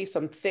has to be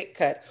some thick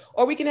cut,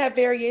 or we can have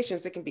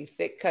variations. It can be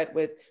thick cut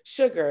with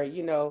sugar,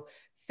 you know,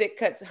 thick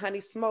cut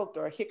honey smoked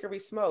or hickory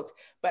smoked.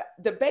 But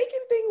the bacon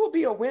thing will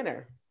be a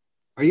winner.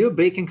 Are you a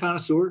bacon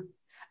connoisseur?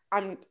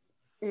 I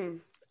feel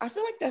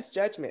like that's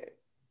judgment.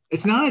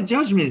 It's not a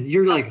judgment.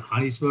 You're like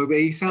honey smoked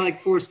bacon. You sound like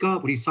Forrest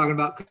Gump when he's talking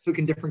about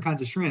cooking different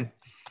kinds of shrimp.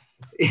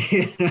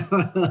 It's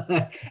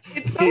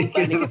so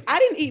funny because I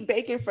didn't eat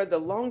bacon for the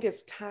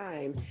longest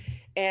time.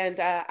 And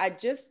I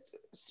just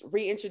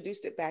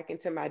reintroduced it back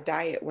into my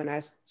diet when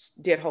I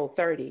did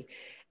Whole30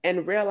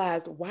 and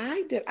realized,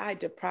 why did I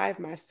deprive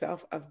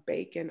myself of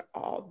bacon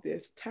all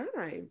this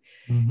time?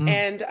 Mm-hmm.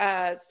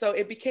 And so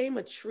it became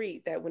a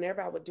treat that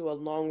whenever I would do a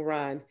long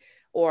run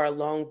or a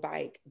long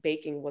bike,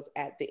 bacon was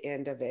at the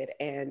end of it.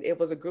 And it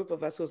was a group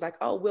of us who was like,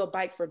 oh, we'll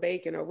bike for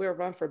bacon, or we'll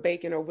run for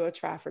bacon, or we'll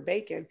try for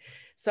bacon.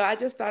 So I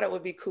just thought it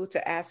would be cool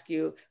to ask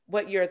you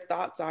what your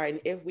thoughts are and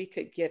if we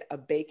could get a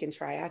bacon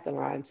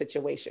triathlon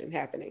situation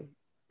happening.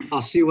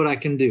 I'll see what I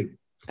can do.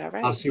 All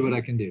right. I'll see what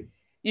I can do.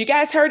 You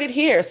guys heard it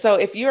here. So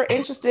if you're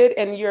interested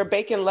and you're a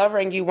bacon lover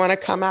and you want to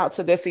come out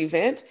to this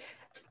event,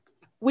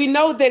 we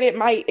know that it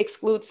might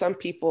exclude some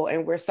people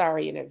and we're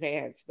sorry in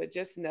advance, but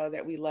just know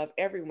that we love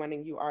everyone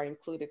and you are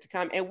included to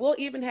come. And we'll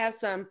even have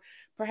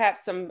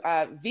perhaps some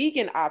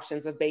vegan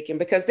options of bacon,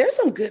 because there's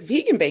some good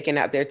vegan bacon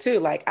out there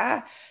too.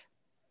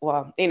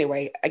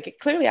 Anyway,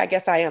 clearly I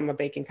guess I am a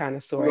bacon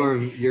connoisseur.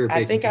 You're a bacon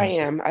I think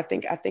connoisseur. I am. I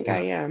think yeah. I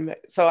am.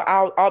 So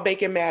all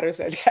bacon matters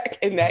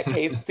in that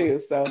case too.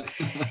 So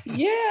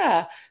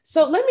yeah.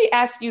 So let me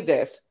ask you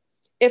this.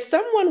 If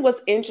someone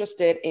was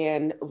interested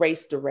in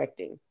race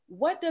directing,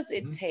 what does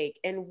it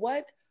take, and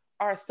what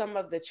are some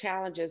of the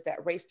challenges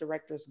that race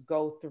directors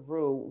go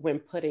through when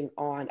putting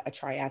on a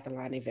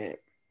triathlon event?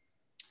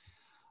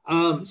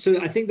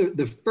 So I think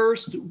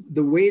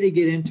the way to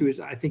get into it is,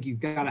 I think you've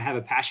got to have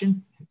a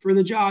passion for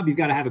the job. You've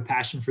got to have a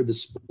passion for the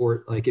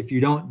sport. Like if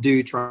you don't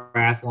do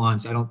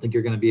triathlons, I don't think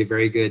you're going to be a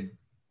very good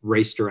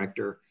race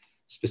director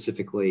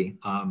specifically.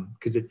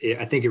 Because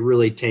I think it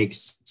really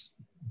takes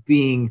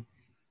being,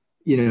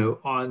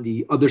 on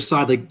the other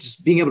side, like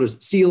just being able to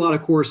see a lot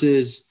of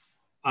courses,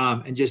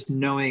 and just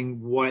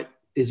knowing what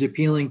is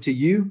appealing to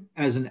you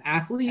as an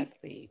athlete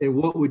and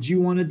what would you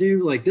want to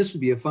do. Like this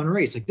would be a fun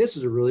race. Like this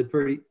is a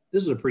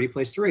pretty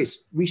place to race.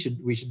 We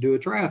should do a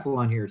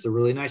triathlon here. It's a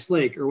really nice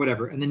lake or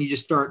whatever. And then you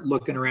just start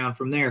looking around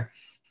from there.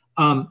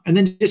 And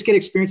then just get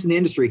experience in the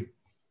industry,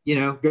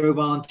 go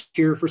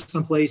volunteer for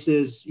some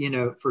places,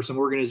 for some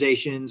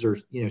organizations, or,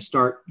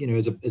 start,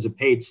 as a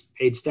paid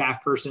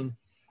staff person.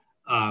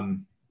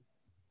 That'd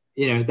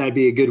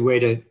be a good way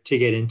to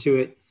get into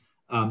it.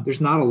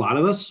 There's not a lot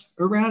of us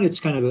around.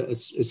 It's kind of a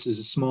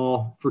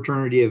small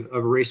fraternity of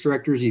race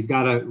directors. You've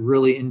got to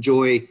really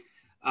enjoy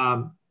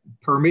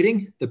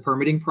permitting. The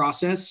permitting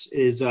process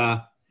is,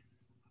 it's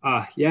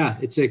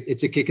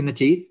a kick in the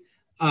teeth,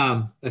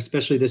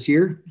 especially this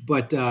year.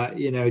 But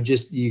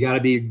you got to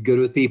be good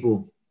with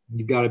people.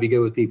 You've got to be good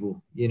with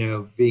people.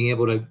 Being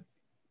able to,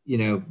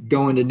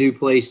 go into new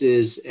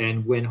places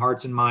and win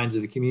hearts and minds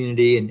of the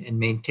community and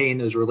maintain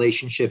those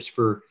relationships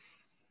for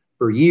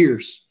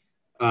years.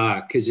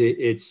 Because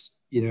it's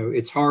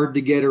hard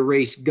to get a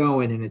race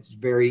going and it's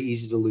very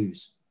easy to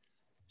lose.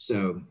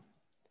 So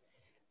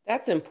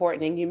that's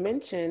important. And you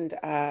mentioned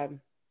the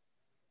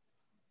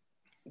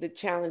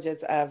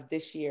challenges of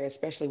this year,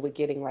 especially with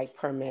getting like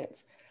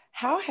permits.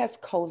 How has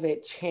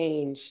COVID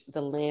changed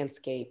the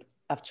landscape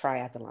of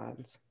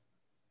triathlons?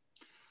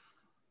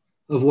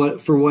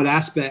 For what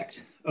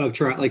aspect of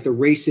like the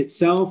race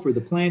itself, or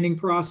the planning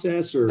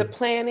process, or the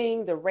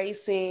planning, the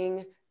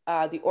racing,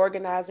 the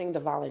organizing, the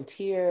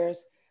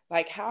volunteers?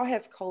 Like how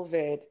has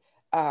COVID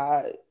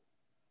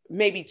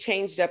maybe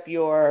changed up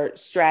your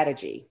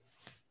strategy?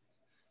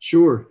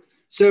 Sure.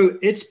 So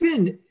it's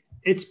been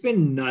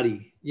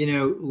nutty.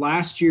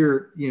 Last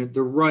year,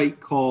 the right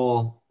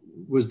call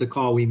was the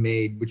call we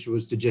made, which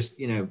was to just,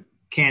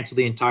 cancel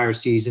the entire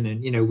season.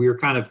 And, we were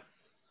kind of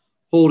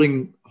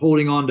holding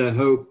on to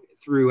hope,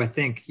 through, I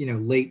think,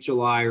 late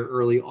July or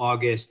early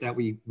August that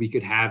we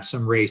could have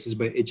some races,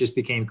 but it just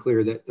became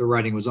clear that the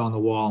writing was on the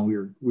wall,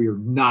 and we were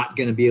not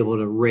going to be able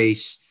to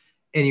race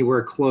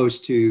anywhere close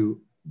to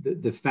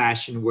the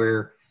fashion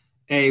where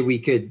we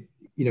could,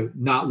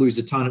 not lose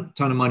a ton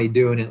of money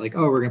doing it. Like,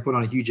 oh, we're going to put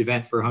on a huge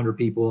event for 100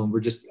 people, and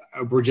we're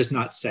just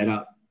not set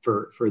up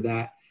for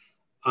that.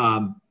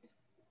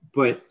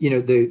 But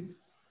the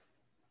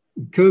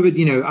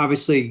COVID,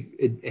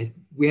 obviously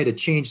we had to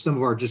change some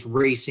of our just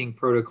racing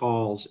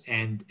protocols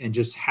and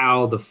just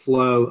how the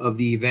flow of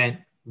the event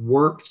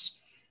works.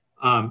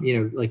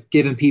 Like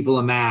giving people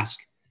a mask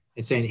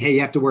and saying, hey,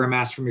 you have to wear a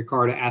mask from your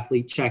car to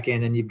athlete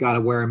check-in, and you've got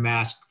to wear a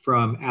mask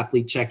from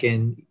athlete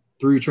check-in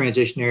through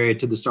transition area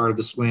to the start of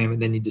the swim,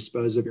 and then you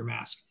dispose of your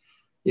mask.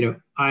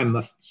 I'm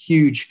a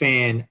huge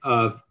fan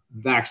of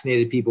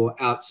vaccinated people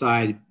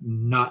outside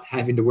not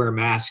having to wear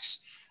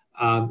masks.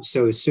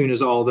 So as soon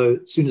as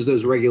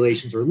those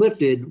regulations are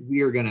lifted,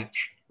 we're gonna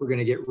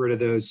get rid of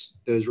those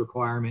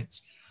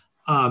requirements.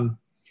 But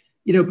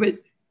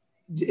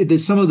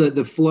some of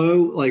the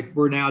flow, like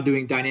we're now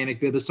doing dynamic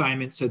bib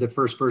assignments. So the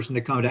first person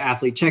to come to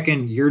athlete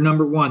check-in, you're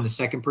number one. The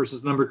second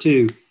person's number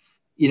two.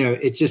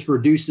 It just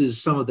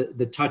reduces some of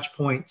the touch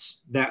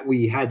points that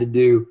we had to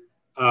do,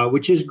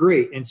 which is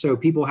great. And so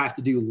people have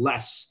to do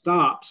less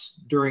stops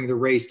during the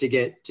race to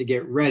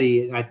get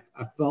ready. I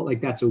felt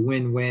like that's a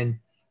win-win.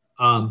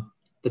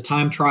 The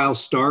time trial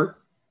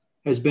start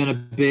has been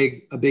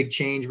a big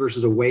change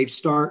versus a wave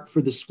start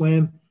for the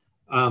swim.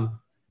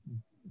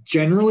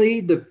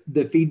 Generally,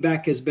 the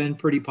feedback has been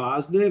pretty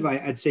positive.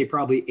 I'd say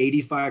probably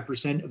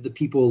 85% of the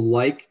people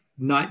like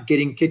not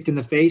getting kicked in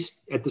the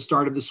face at the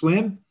start of the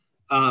swim.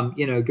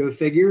 Go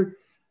figure.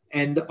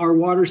 And our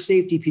water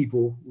safety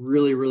people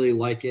really, really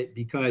like it,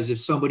 because if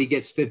somebody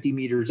gets 50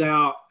 meters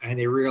out and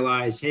they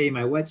realize, hey,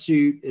 my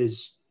wetsuit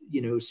is,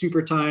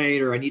 super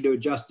tight, or I need to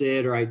adjust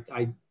it, or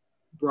I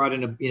brought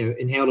in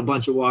inhaled a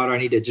bunch of water, I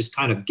need to just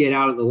kind of get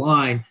out of the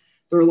line,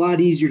 they're a lot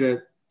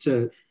easier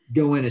to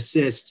go and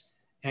assist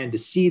and to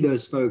see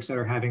those folks that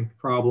are having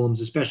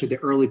problems, especially the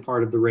early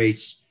part of the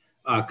race,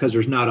 because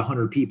there's not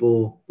 100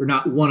 people. They're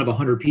not one of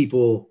 100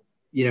 people,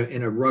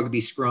 in a rugby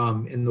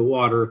scrum in the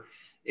water.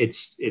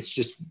 It's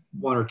just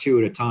one or two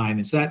at a time.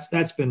 And so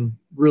that's been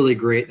really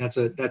great. That's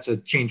a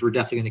change we're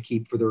definitely going to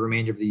keep for the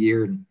remainder of the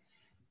year and,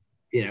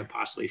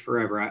 possibly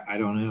forever. I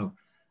don't know.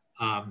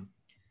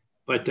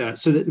 But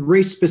so the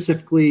race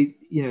specifically,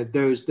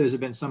 those have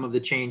been some of the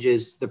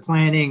changes. The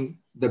planning,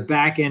 the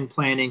back end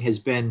planning has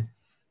been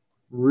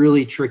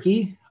really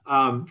tricky.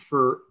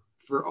 For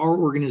our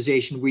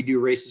organization, we do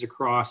races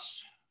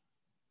across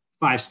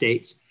 5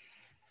 states.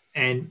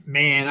 And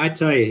man, I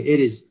tell you, it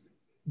is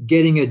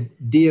getting a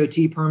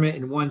DOT permit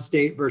in one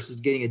state versus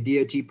getting a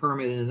DOT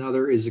permit in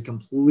another is a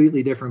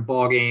completely different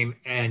ballgame.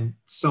 And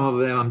some of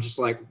them I'm just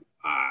like,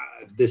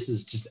 this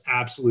is just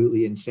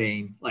absolutely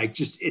insane. Like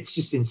it's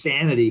just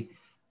insanity,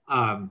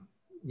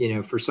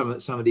 for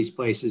some of these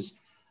places,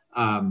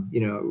 but I'm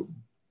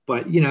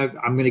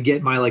going to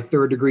get my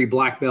 3rd degree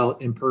black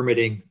belt in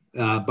permitting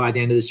by the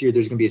end of this year.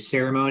 There's going to be a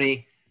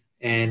ceremony,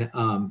 and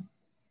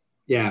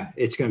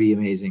it's going to be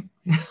amazing.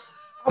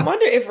 I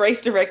wonder if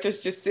race directors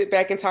just sit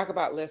back and talk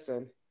about,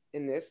 listen,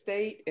 in this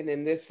state and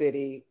in this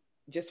city,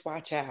 just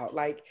watch out.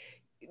 Like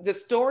the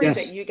stories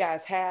that you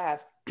guys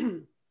have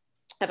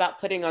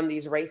about putting on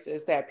these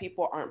races that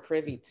people aren't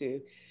privy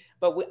to.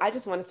 But I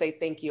just want to say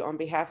thank you on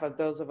behalf of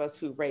those of us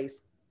who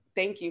race.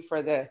 Thank you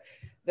for the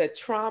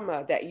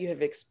trauma that you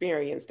have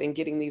experienced in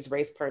getting these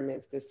race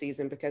permits this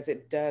season, because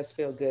it does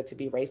feel good to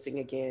be racing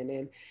again.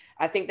 And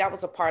I think that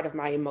was a part of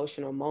my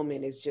emotional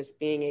moment, is just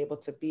being able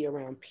to be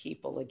around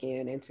people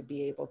again and to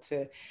be able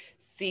to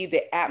see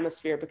the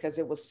atmosphere, because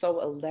it was so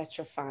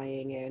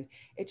electrifying and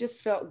it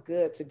just felt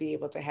good to be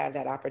able to have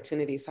that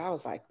opportunity. So I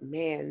was like,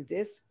 man,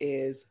 this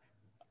is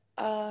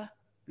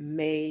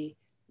amazing.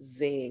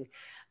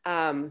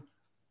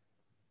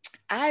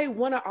 I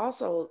want to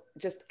also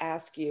just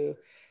ask you,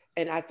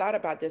 and I thought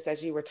about this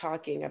as you were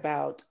talking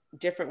about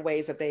different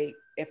ways that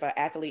if an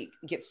athlete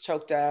gets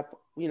choked up,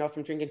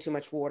 from drinking too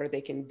much water,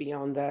 they can be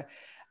on the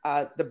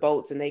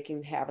boats and they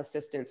can have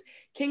assistance.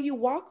 Can you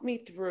walk me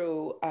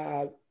through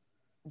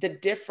the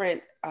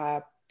different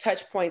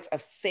touch points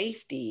of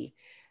safety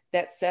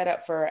that's set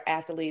up for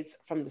athletes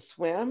from the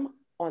swim,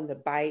 on the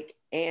bike,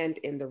 and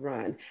in the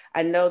run?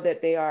 I know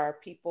that they are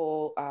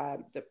people,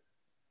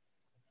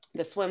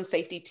 the swim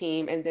safety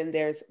team, and then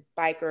there's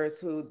bikers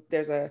who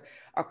there's a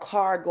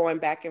car going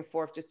back and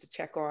forth just to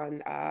check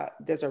on,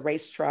 there's a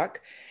race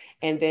truck,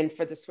 and then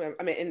for the swim,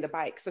 in the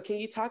bike. So can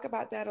you talk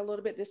about that a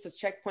little bit? This is a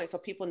checkpoint, so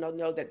people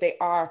know that they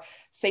are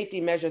safety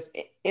measures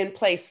in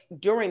place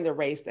during the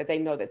race, that they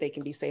know that they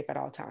can be safe at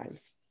all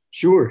times.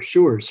 Sure.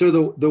 So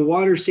the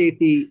water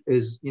safety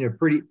is,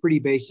 pretty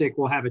basic.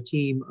 We'll have a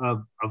team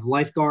of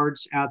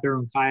lifeguards out there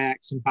on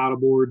kayaks and paddle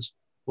boards.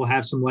 We'll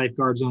have some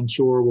lifeguards on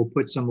shore. We'll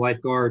put some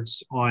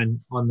lifeguards on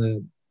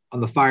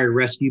the fire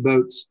rescue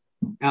boats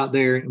out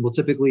there, and we'll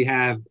typically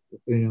have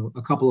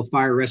a couple of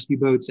fire rescue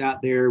boats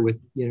out there with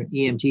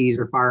EMTs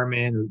or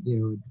firemen,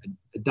 or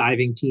a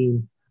diving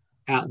team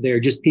out there,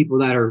 just people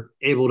that are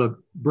able to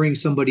bring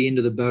somebody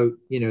into the boat,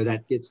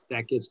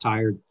 that gets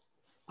tired.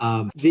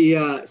 So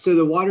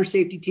the water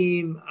safety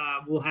team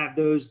will have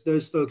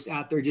those folks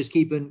out there just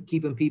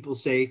keeping people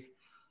safe.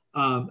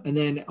 And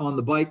then on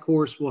the bike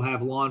course, we'll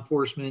have law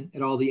enforcement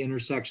at all the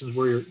intersections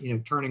where you're,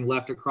 turning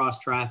left across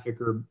traffic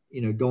or,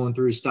 going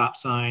through a stop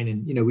sign.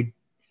 And, we,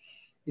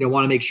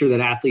 want to make sure that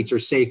athletes are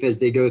safe as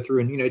they go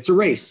through. And, it's a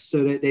race,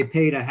 so that they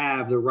pay to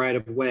have the right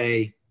of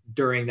way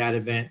during that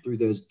event through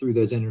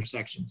those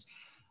intersections.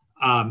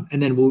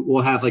 And then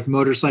we'll have like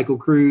motorcycle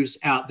crews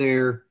out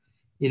there.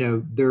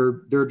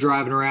 They're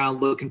driving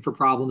around looking for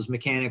problems,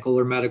 mechanical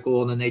or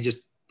medical, and then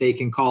they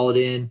can call it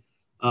in.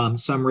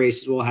 Some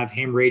races will have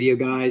ham radio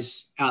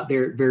guys out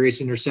there at various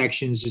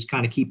intersections, just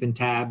kind of keeping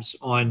tabs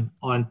on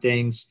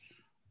things.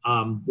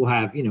 We'll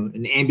have,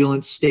 an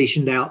ambulance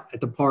stationed out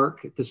at the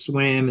park, at the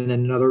swim, and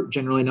then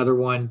generally another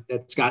one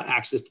that's got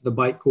access to the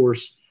bike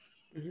course.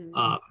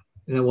 Mm-hmm.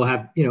 And then we'll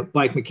have,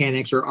 bike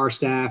mechanics or our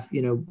staff,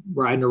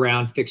 riding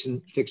around,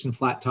 fixing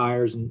flat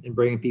tires and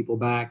bringing people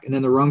back. And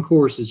then the run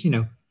course is,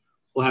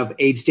 we'll have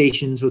aid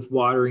stations with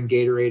water and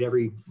Gatorade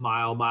every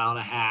mile and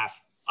a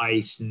half,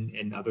 ice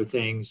and other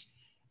things.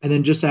 And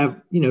then just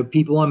have,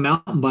 people on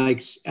mountain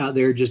bikes out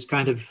there just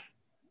kind of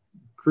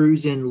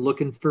cruising,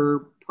 looking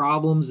for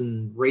problems,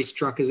 and race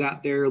truck is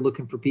out there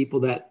looking for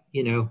people that,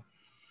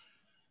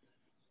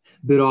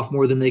 bit off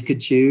more than they could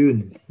chew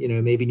and,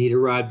 maybe need a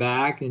ride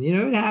back. And,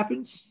 it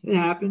happens,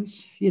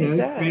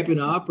 cramping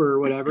up or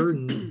whatever.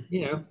 And,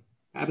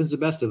 happens to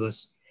the best of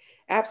us.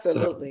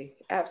 Absolutely.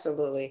 So.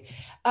 Absolutely.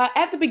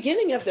 At the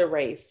beginning of the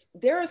race,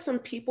 there are some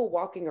people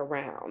walking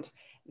around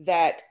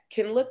that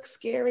can look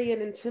scary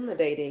and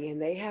intimidating.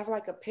 And they have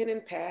like a pen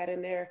and pad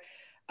in their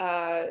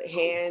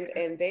hand,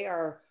 and they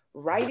are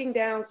writing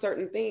down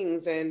certain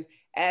things. And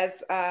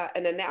as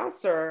an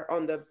announcer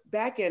on the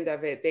back end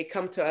of it, they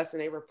come to us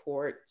and they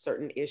report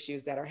certain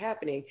issues that are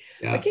happening.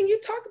 Yeah. But can you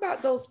talk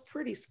about those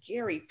pretty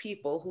scary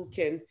people who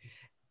can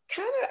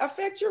kind of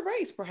affect your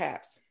race,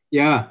 perhaps?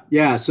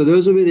 Yeah. So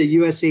those will be the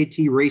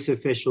USAT race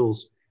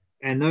officials,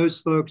 and those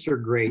folks are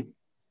great.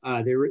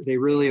 They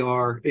really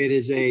are.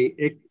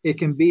 It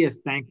can be a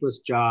thankless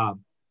job.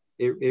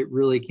 It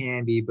really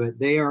can be, but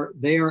they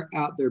are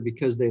out there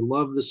because they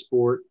love the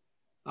sport.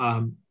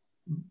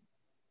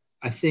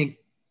 I think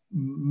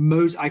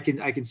I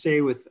can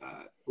say with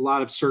a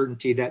lot of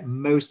certainty that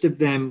most of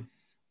them,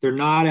 they're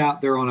not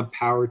out there on a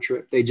power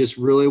trip. They just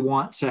really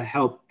want to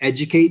help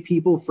educate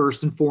people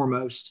first and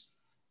foremost.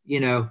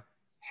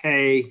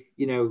 Hey,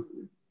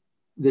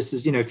 this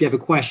is, if you have a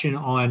question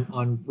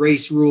on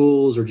race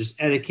rules or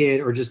just etiquette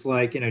or just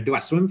like, do I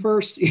swim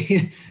first?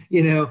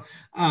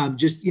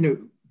 Just,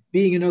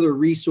 being another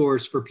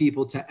resource for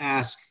people to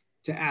ask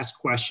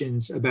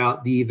questions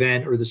about the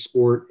event or the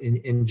sport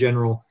in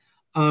general.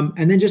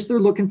 And then just they're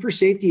looking for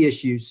safety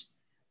issues,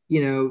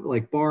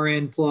 like bar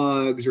end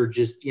plugs or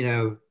just,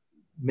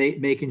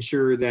 making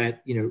sure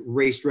that,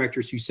 race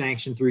directors who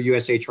sanction through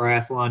USA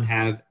Triathlon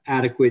have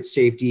adequate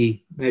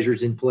safety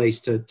measures in place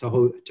to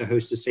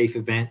host a safe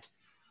event.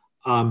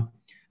 And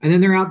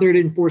then they're out there to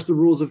enforce the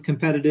rules of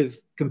competitive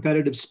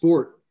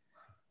sport,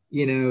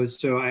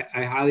 so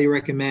I highly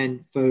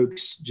recommend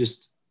folks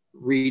just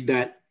read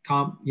that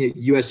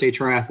USA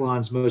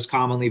Triathlon's most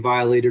commonly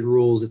violated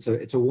rules.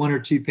 It's a 1 or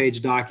 2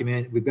 page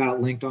document. We've got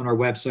it linked on our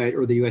website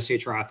or the USA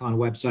Triathlon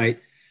website.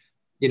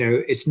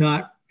 It's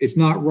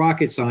not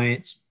rocket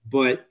science,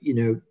 but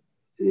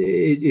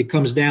it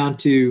comes down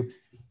to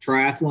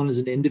triathlon is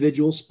an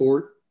individual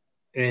sport,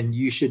 and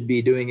you should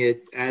be doing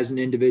it as an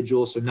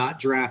individual. So not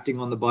drafting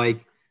on the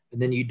bike,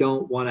 and then you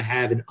don't want to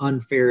have an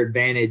unfair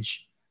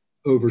advantage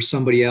over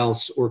somebody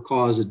else or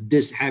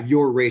have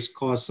your race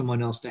cause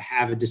someone else to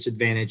have a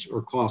disadvantage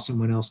or cause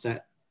someone else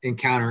to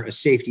encounter a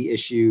safety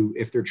issue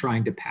if they're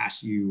trying to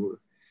pass you or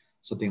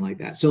something like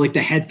that. So like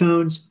the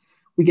headphones,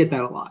 we get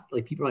that a lot.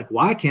 Like people are like,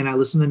 why can't I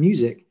listen to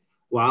music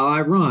while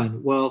I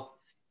run? Well,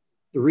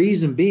 the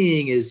reason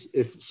being is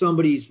if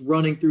somebody's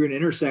running through an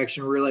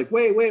intersection where we're like,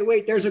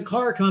 wait, there's a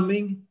car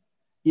coming,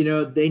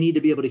 they need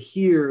to be able to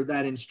hear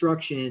that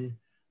instruction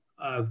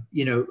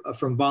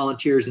from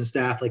volunteers and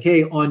staff, like,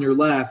 hey, on your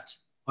left,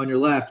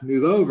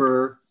 move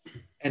over.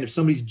 And if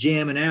somebody's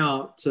jamming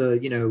out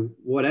to,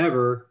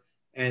 whatever,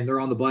 and they're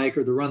on the bike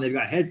or the run, they've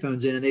got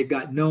headphones in and they've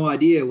got no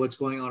idea what's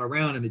going on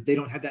around them. They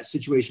don't have that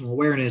situational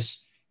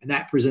awareness, and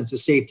that presents a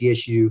safety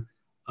issue.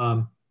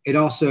 It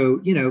also,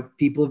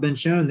 people have been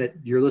shown that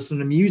you're listening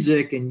to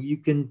music and you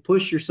can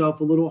push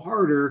yourself a little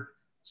harder.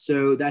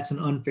 So that's an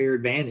unfair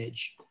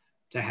advantage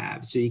to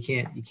have. So you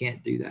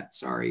can't do that.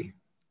 Sorry,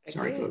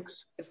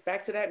 folks. It's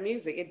back to that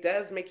music.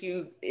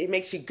 It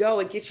makes you go.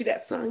 It gets you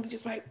that song. You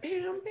just like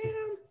bam,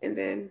 bam. And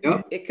then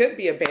It could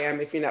be a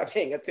bam if you're not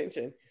paying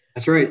attention.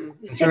 That's right.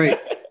 That's right.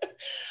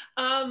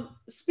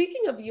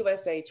 Speaking of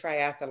USA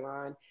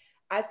Triathlon,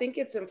 I think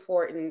it's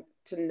important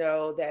to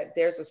know that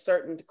there's a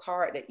certain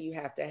card that you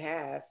have to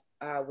have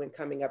when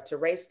coming up to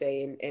race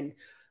day. And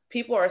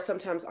people are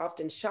sometimes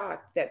often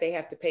shocked that they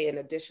have to pay an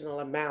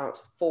additional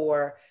amount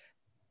for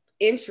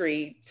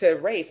entry to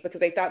race because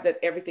they thought that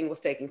everything was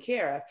taken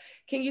care of.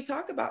 Can you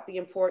talk about the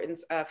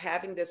importance of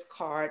having this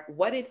card,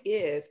 what it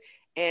is,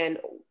 and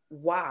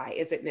why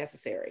is it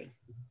necessary?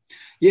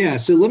 Yeah,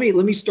 so let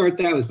me start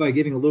that with by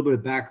giving a little bit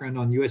of background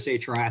on USA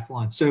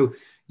Triathlon. So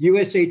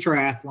USA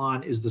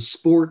Triathlon is the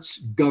sports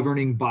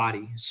governing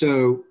body.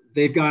 So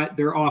they've got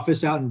their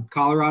office out in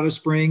Colorado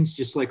Springs,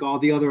 just like all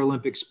the other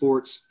Olympic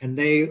sports, and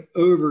they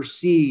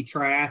oversee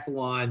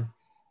triathlon,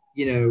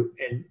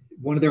 and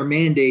one of their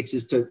mandates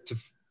is to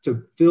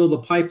fill the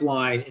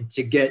pipeline and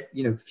to get,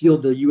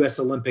 field the U.S.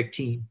 Olympic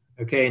team,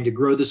 okay, and to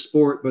grow the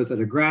sport both at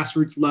a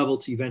grassroots level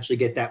to eventually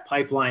get that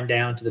pipeline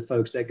down to the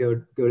folks that go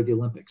to the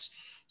Olympics.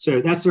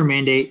 So that's their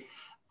mandate,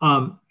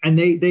 and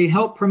they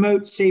help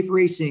promote safe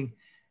racing,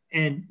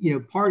 and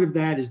part of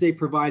that is they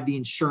provide the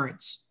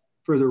insurance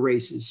for the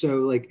races.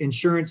 So like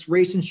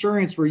race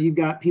insurance, where you've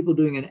got people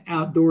doing an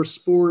outdoor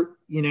sport,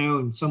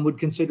 and some would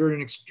consider it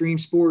an extreme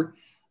sport.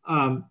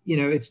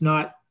 It's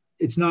not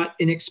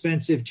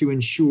inexpensive to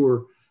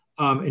insure.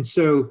 And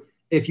so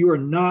if you are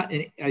not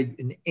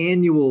an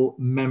annual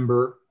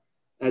member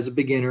as a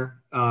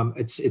beginner,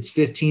 it's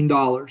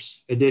 $15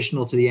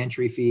 additional to the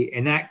entry fee.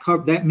 And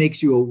that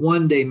makes you a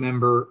one-day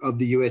member of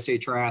the USA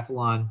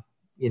Triathlon,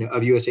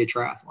 of USA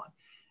Triathlon.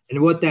 And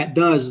what that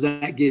does is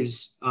that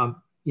gives,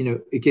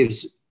 it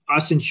gives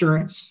us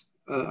insurance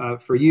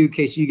for you in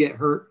case you get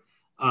hurt.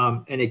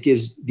 And it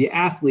gives the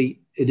athlete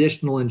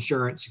additional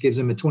insurance. It gives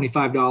them a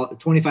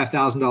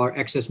 $25,000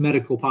 excess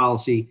medical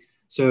policy.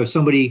 So if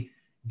somebody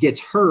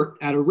gets hurt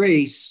at a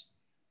race,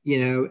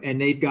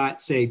 and they've got,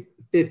 say,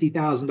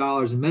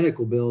 $50,000 in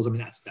medical bills, I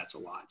mean, that's a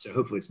lot. So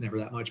hopefully it's never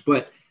that much,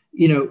 but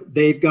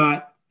they've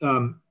got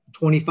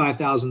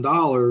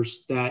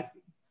 $25,000 that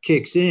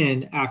kicks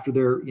in after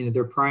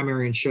their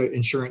primary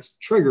insurance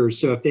triggers.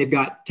 So if they've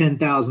got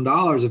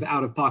 $10,000 of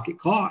out-of-pocket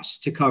costs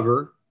to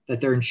cover that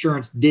their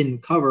insurance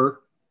didn't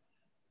cover,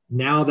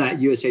 now that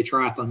USA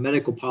Triathlon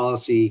medical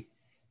policy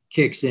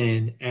kicks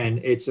in, and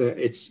it's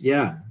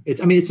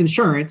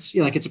insurance,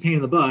 like it's a pain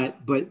in the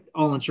butt, but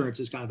all insurance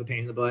is kind of a pain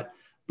in the butt,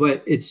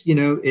 but it's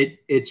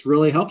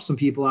really helped some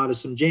people out of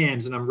some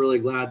jams. And I'm really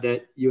glad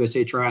that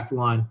USA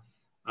Triathlon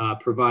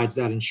provides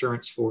that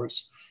insurance for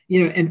us.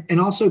 And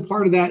also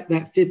part of that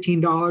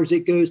 $15,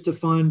 it goes to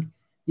fund,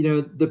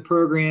 the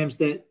programs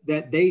that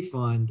they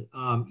fund,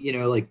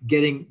 like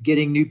getting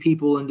new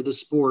people into the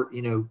sport,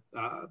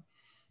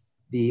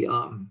 the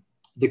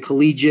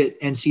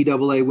collegiate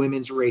NCAA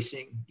women's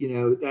racing,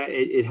 that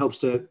it helps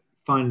to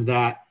fund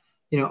that,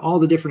 all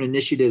the different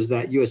initiatives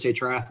that USA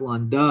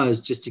Triathlon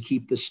does just to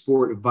keep the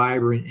sport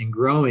vibrant and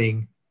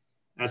growing.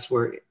 That's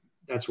where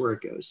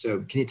it goes.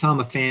 So can you tell I'm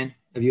a fan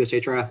of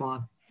USA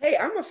Triathlon? Hey,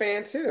 I'm a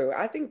fan too.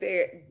 I think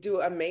they do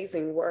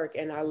amazing work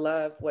and I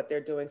love what they're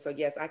doing. So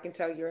yes, I can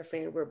tell you're a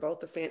fan. We're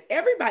both a fan.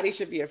 Everybody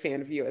should be a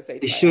fan of USA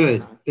Triathlon. They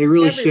should. They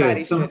really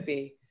Everybody should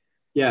be.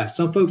 Yeah.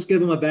 Some folks give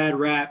them a bad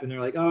rap and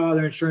they're like, oh,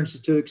 their insurance is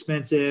too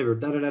expensive or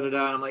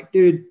da-da-da-da-da. And I'm like,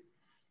 dude,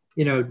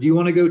 do you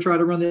want to go try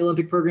to run the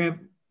Olympic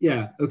program?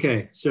 Yeah.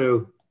 Okay.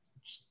 So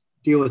just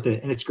deal with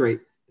it. And it's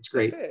great. It's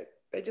great. That's it.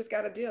 They just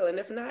got a deal. And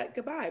if not,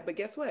 goodbye. But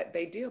guess what?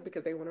 They deal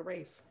because they want to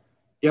race.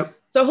 Yep.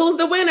 So who's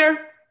the winner?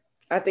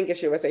 I think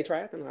it's USA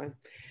Triathlon.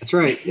 That's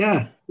right.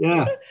 Yeah.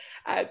 Yeah.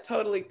 I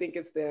totally think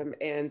it's them.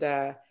 And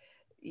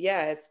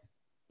it's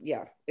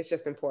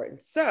just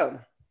important. So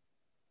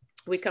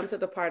we come to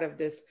the part of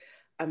this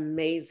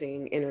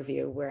amazing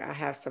interview where I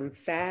have some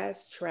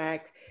fast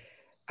track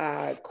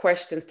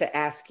questions to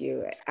ask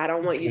you. I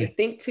don't want you to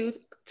think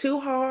too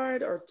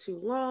hard or too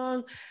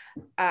long.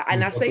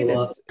 And I say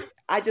this,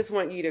 I just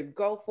want you to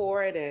go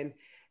for it. And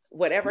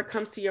whatever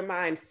comes to your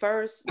mind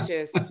first,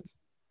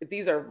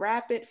 these are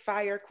rapid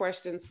fire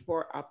questions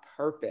for a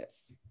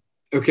purpose.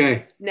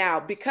 Okay. Now,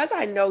 because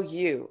I know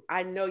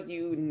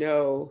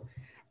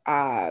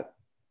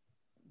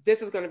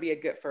this is going to be a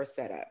good first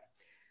setup.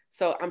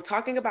 So I'm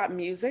talking about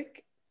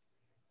music.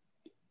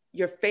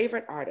 Your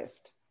favorite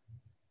artist.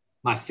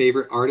 My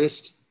favorite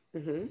artist?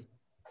 Mm-hmm.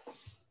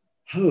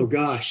 Oh,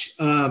 gosh.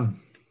 I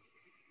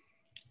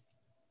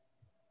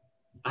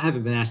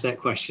haven't been asked that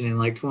question in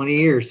like 20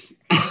 years.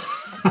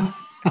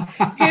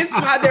 Hence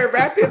why they're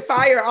rapid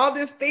fire, all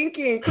this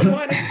thinking. Come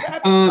on, it's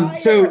rapid fire.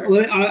 So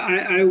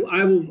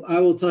I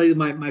will tell you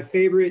my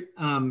favorite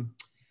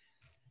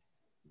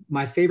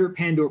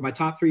Pandora, my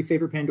top 3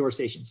 favorite Pandora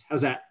stations.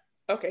 How's that?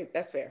 Okay,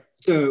 that's fair.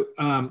 So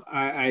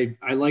I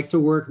like to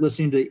work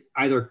listening to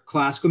either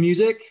classical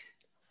music,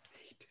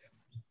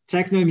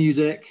 techno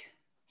music,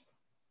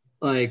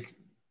 like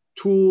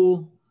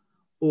Tool,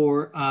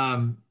 or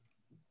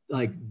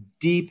like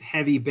deep,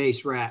 heavy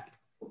bass rap.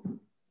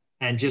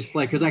 And just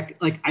like, cause I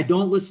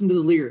don't listen to the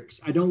lyrics.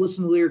 I don't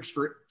listen to the lyrics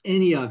for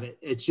any of it.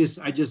 It's just,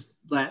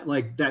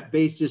 that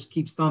bass just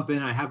keeps thumping.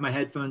 I have my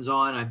headphones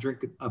on, I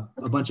drink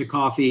a bunch of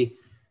coffee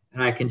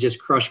and I can just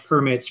crush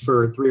permits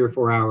for 3 or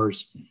 4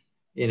 hours,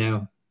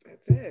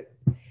 That's it.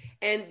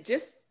 And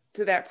just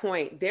to that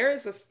point, there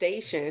is a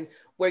station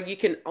where you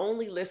can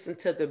only listen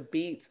to the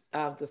beats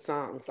of the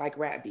songs, like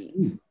rap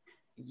beats.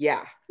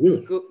 Yeah.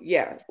 Really?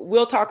 Yeah.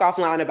 We'll talk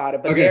offline about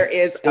it, but Okay. there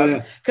is,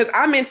 Yeah. because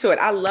I'm into it.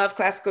 I love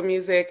classical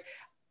music.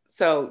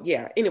 So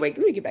yeah, anyway,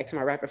 let me get back to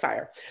my rapid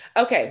fire.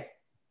 Okay.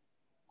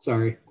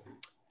 Sorry.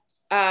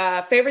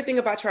 Favorite thing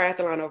about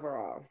triathlon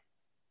overall?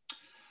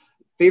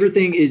 Favorite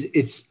thing is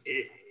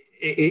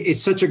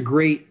it's such a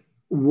great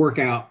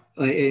workout.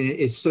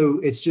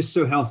 It's just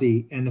so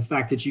healthy, and the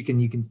fact that you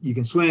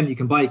can swim, you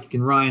can bike, you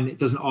can run. It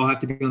doesn't all have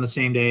to be on the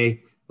same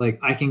day. Like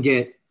I can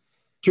get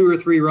 2 or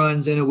 3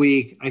 runs in a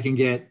week. I can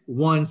get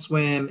 1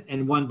 swim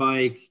and 1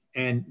 bike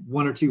and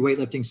 1 or 2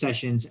 weightlifting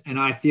sessions, and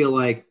I feel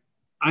like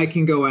I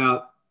can go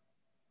out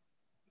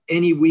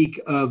any week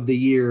of the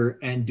year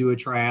and do a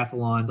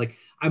triathlon. Like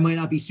I might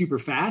not be super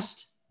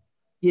fast,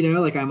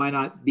 like I might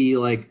not be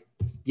like,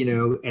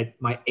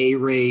 at my A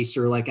race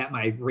or like at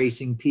my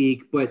racing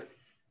peak, but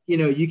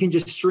you can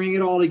just string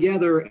it all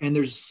together, and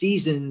there's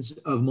seasons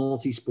of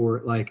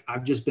multi-sport. Like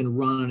I've just been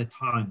running a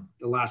ton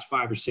the last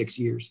 5 or 6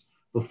 years.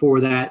 Before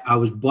that, I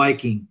was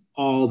biking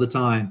all the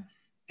time,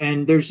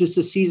 and there's just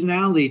a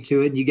seasonality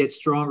to it. And you get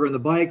stronger on the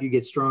bike, you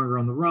get stronger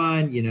on the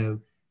run,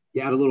 you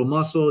add a little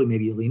muscle,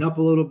 maybe you lean up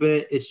a little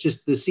bit. It's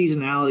just the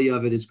seasonality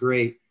of it is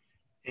great.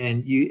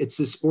 And it's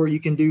a sport you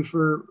can do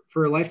for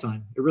a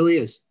lifetime. It really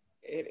is.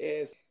 It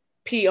is.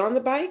 Pee on the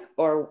bike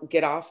or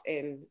get off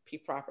and pee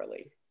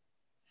properly?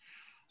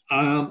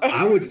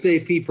 I would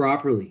say pee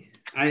properly.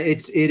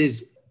 It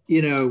is,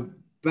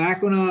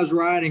 back when I was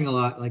riding a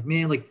lot, like,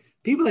 man, like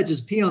people that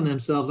just pee on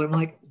themselves, I'm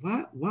like,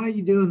 why are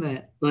you doing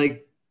that?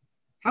 Like,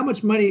 how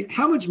much money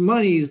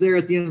is there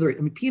at the end of the race?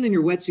 I mean, peeing in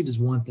your wetsuit is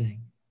one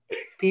thing.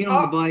 Peeing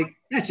on the bike,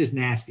 that's just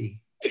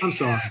nasty. I'm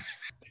sorry.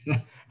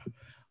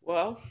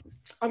 Well,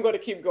 I'm going to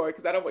keep going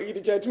because I don't want you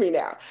to judge me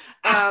now.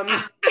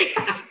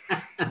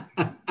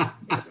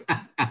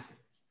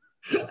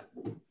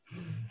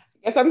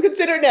 Yes, I'm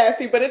considered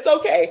nasty, but it's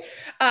okay.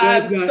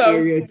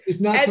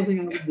 It's not something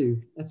I would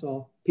do. That's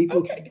all. People,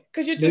 okay,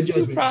 because you're just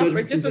too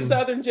proper, just a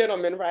Southern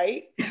gentleman,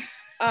 right?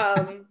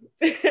 At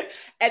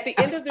the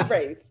end of the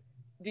race,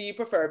 do you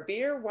prefer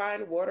beer,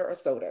 wine, water, or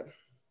soda?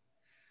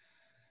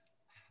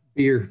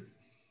 Beer.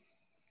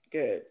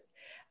 Good.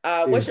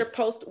 What's your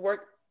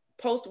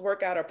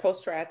post-workout or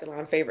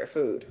post-triathlon favorite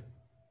food?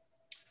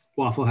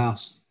 Waffle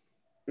House.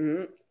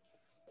 Mm-hmm.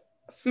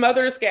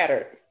 Smothered or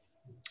scattered?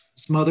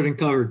 Smothered and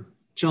covered.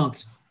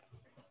 Chunked.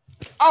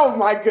 Oh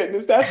my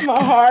goodness, that's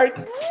my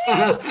heart.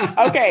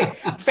 Okay,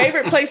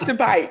 favorite place to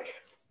bike?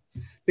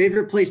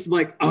 Favorite place to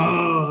bike?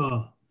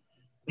 Oh,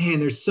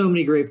 man, there's so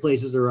many great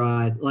places to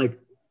ride. Like,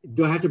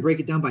 do I have to break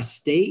it down by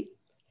state?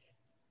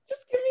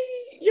 Just give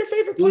me your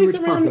favorite place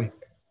around. Parkway.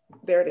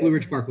 There it is. Blue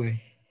Ridge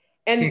Parkway.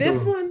 And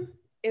this one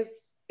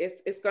is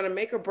going to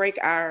make or break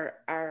our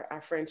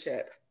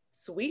friendship.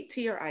 Sweet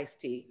tea or iced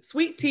tea?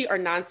 Sweet tea or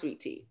non-sweet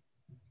tea?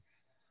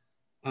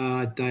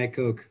 Diet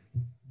Coke.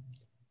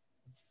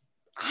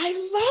 I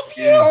love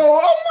you.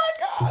 Oh my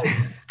God.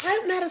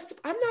 I'm not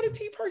a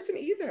tea person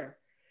either.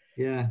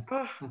 Yeah.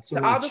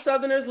 So all the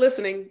Southerners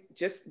listening,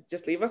 just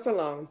leave us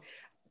alone.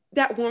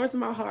 That warms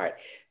my heart.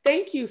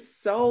 Thank you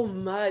so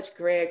much,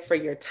 Greg, for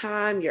your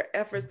time, your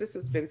efforts. This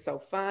has been so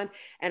fun.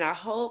 And I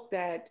hope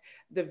that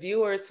the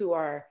viewers who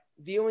are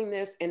viewing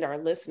this and are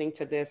listening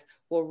to this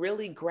will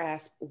really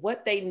grasp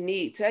what they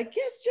need to, I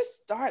guess,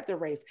 just start the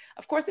race.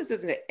 Of course, this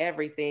isn't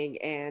everything.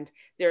 And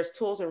there's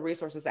tools and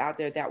resources out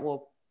there that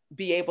will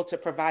be able to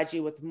provide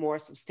you with more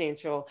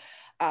substantial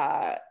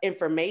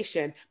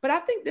information. But I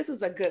think this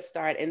is a good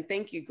start. And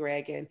thank you,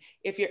 Greg. And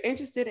if you're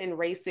interested in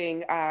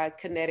racing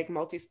Kinetic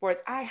Multisports,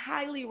 I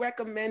highly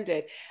recommend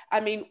it. I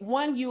mean,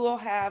 one, you will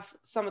have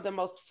some of the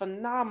most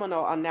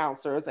phenomenal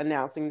announcers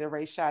announcing the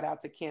race. Shout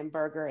out to Ken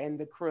Berger and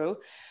the crew,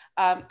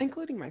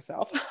 including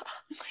myself.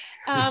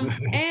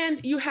 And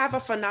you have a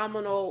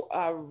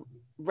phenomenal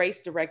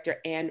race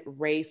director and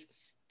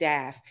race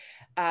staff.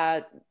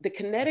 The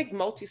Kinetic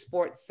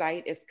Multisport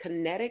site is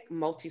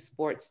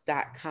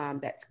kineticmultisports.com.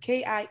 That's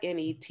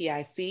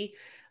KINETIC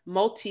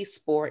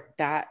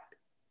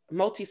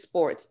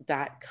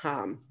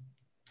multisports.com.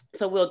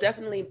 So we'll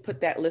definitely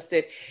put that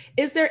listed.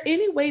 Is there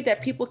any way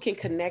that people can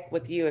connect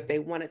with you if they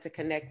wanted to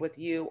connect with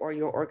you or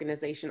your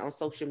organization on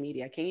social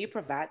media? Can you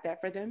provide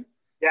that for them?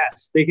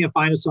 Yes, they can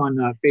find us on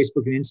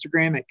Facebook and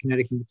Instagram at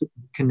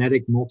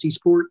Kinetic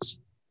Multisports.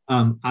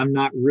 I'm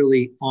not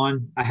really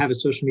on. I have a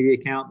social media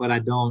account, but I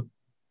don't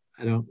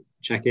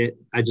check it.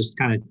 I just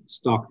kind of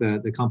stalk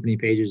the company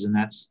pages, and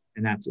that's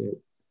it.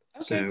 Okay.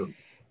 So,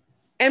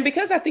 and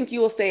because I think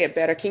you will say it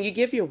better, can you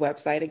give your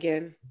website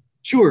again?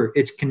 Sure.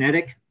 It's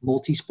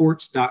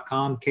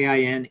kineticmultisports.com,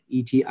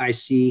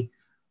 KINETIC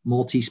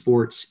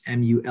multisports,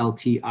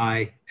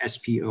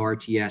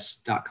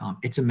 MULTISPORTS.com.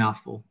 It's a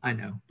mouthful, I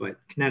know, but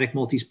Kinetic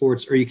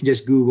Multisports, or you can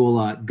just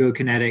Google Go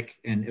Kinetic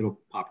and it'll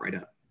pop right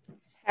up.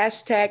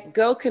 Hashtag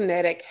Go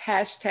Kinetic,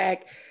 hashtag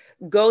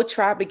Go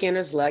Try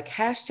Beginner's Luck,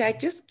 hashtag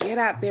just get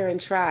out there and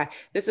try.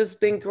 This has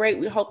been great.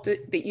 We hope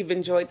that you've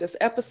enjoyed this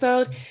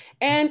episode,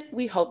 and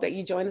we hope that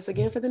you join us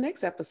again for the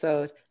next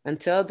episode.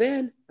 Until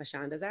then,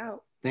 Mashonda's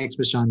out. Thanks,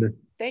 Mashonda.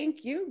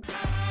 Thank you.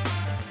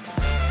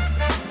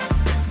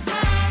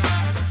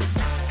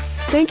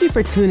 Thank you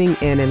for tuning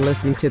in and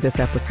listening to this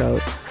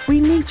episode. We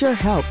need your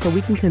help so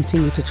we can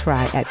continue to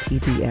try at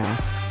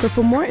TBL. So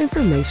for more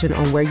information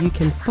on where you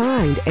can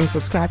find and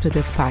subscribe to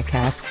this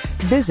podcast,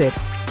 visit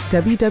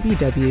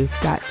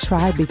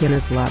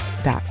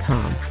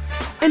www.trybeginnersluck.com.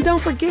 And don't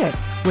forget,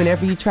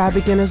 whenever you try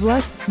Beginner's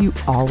Luck, you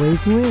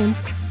always win.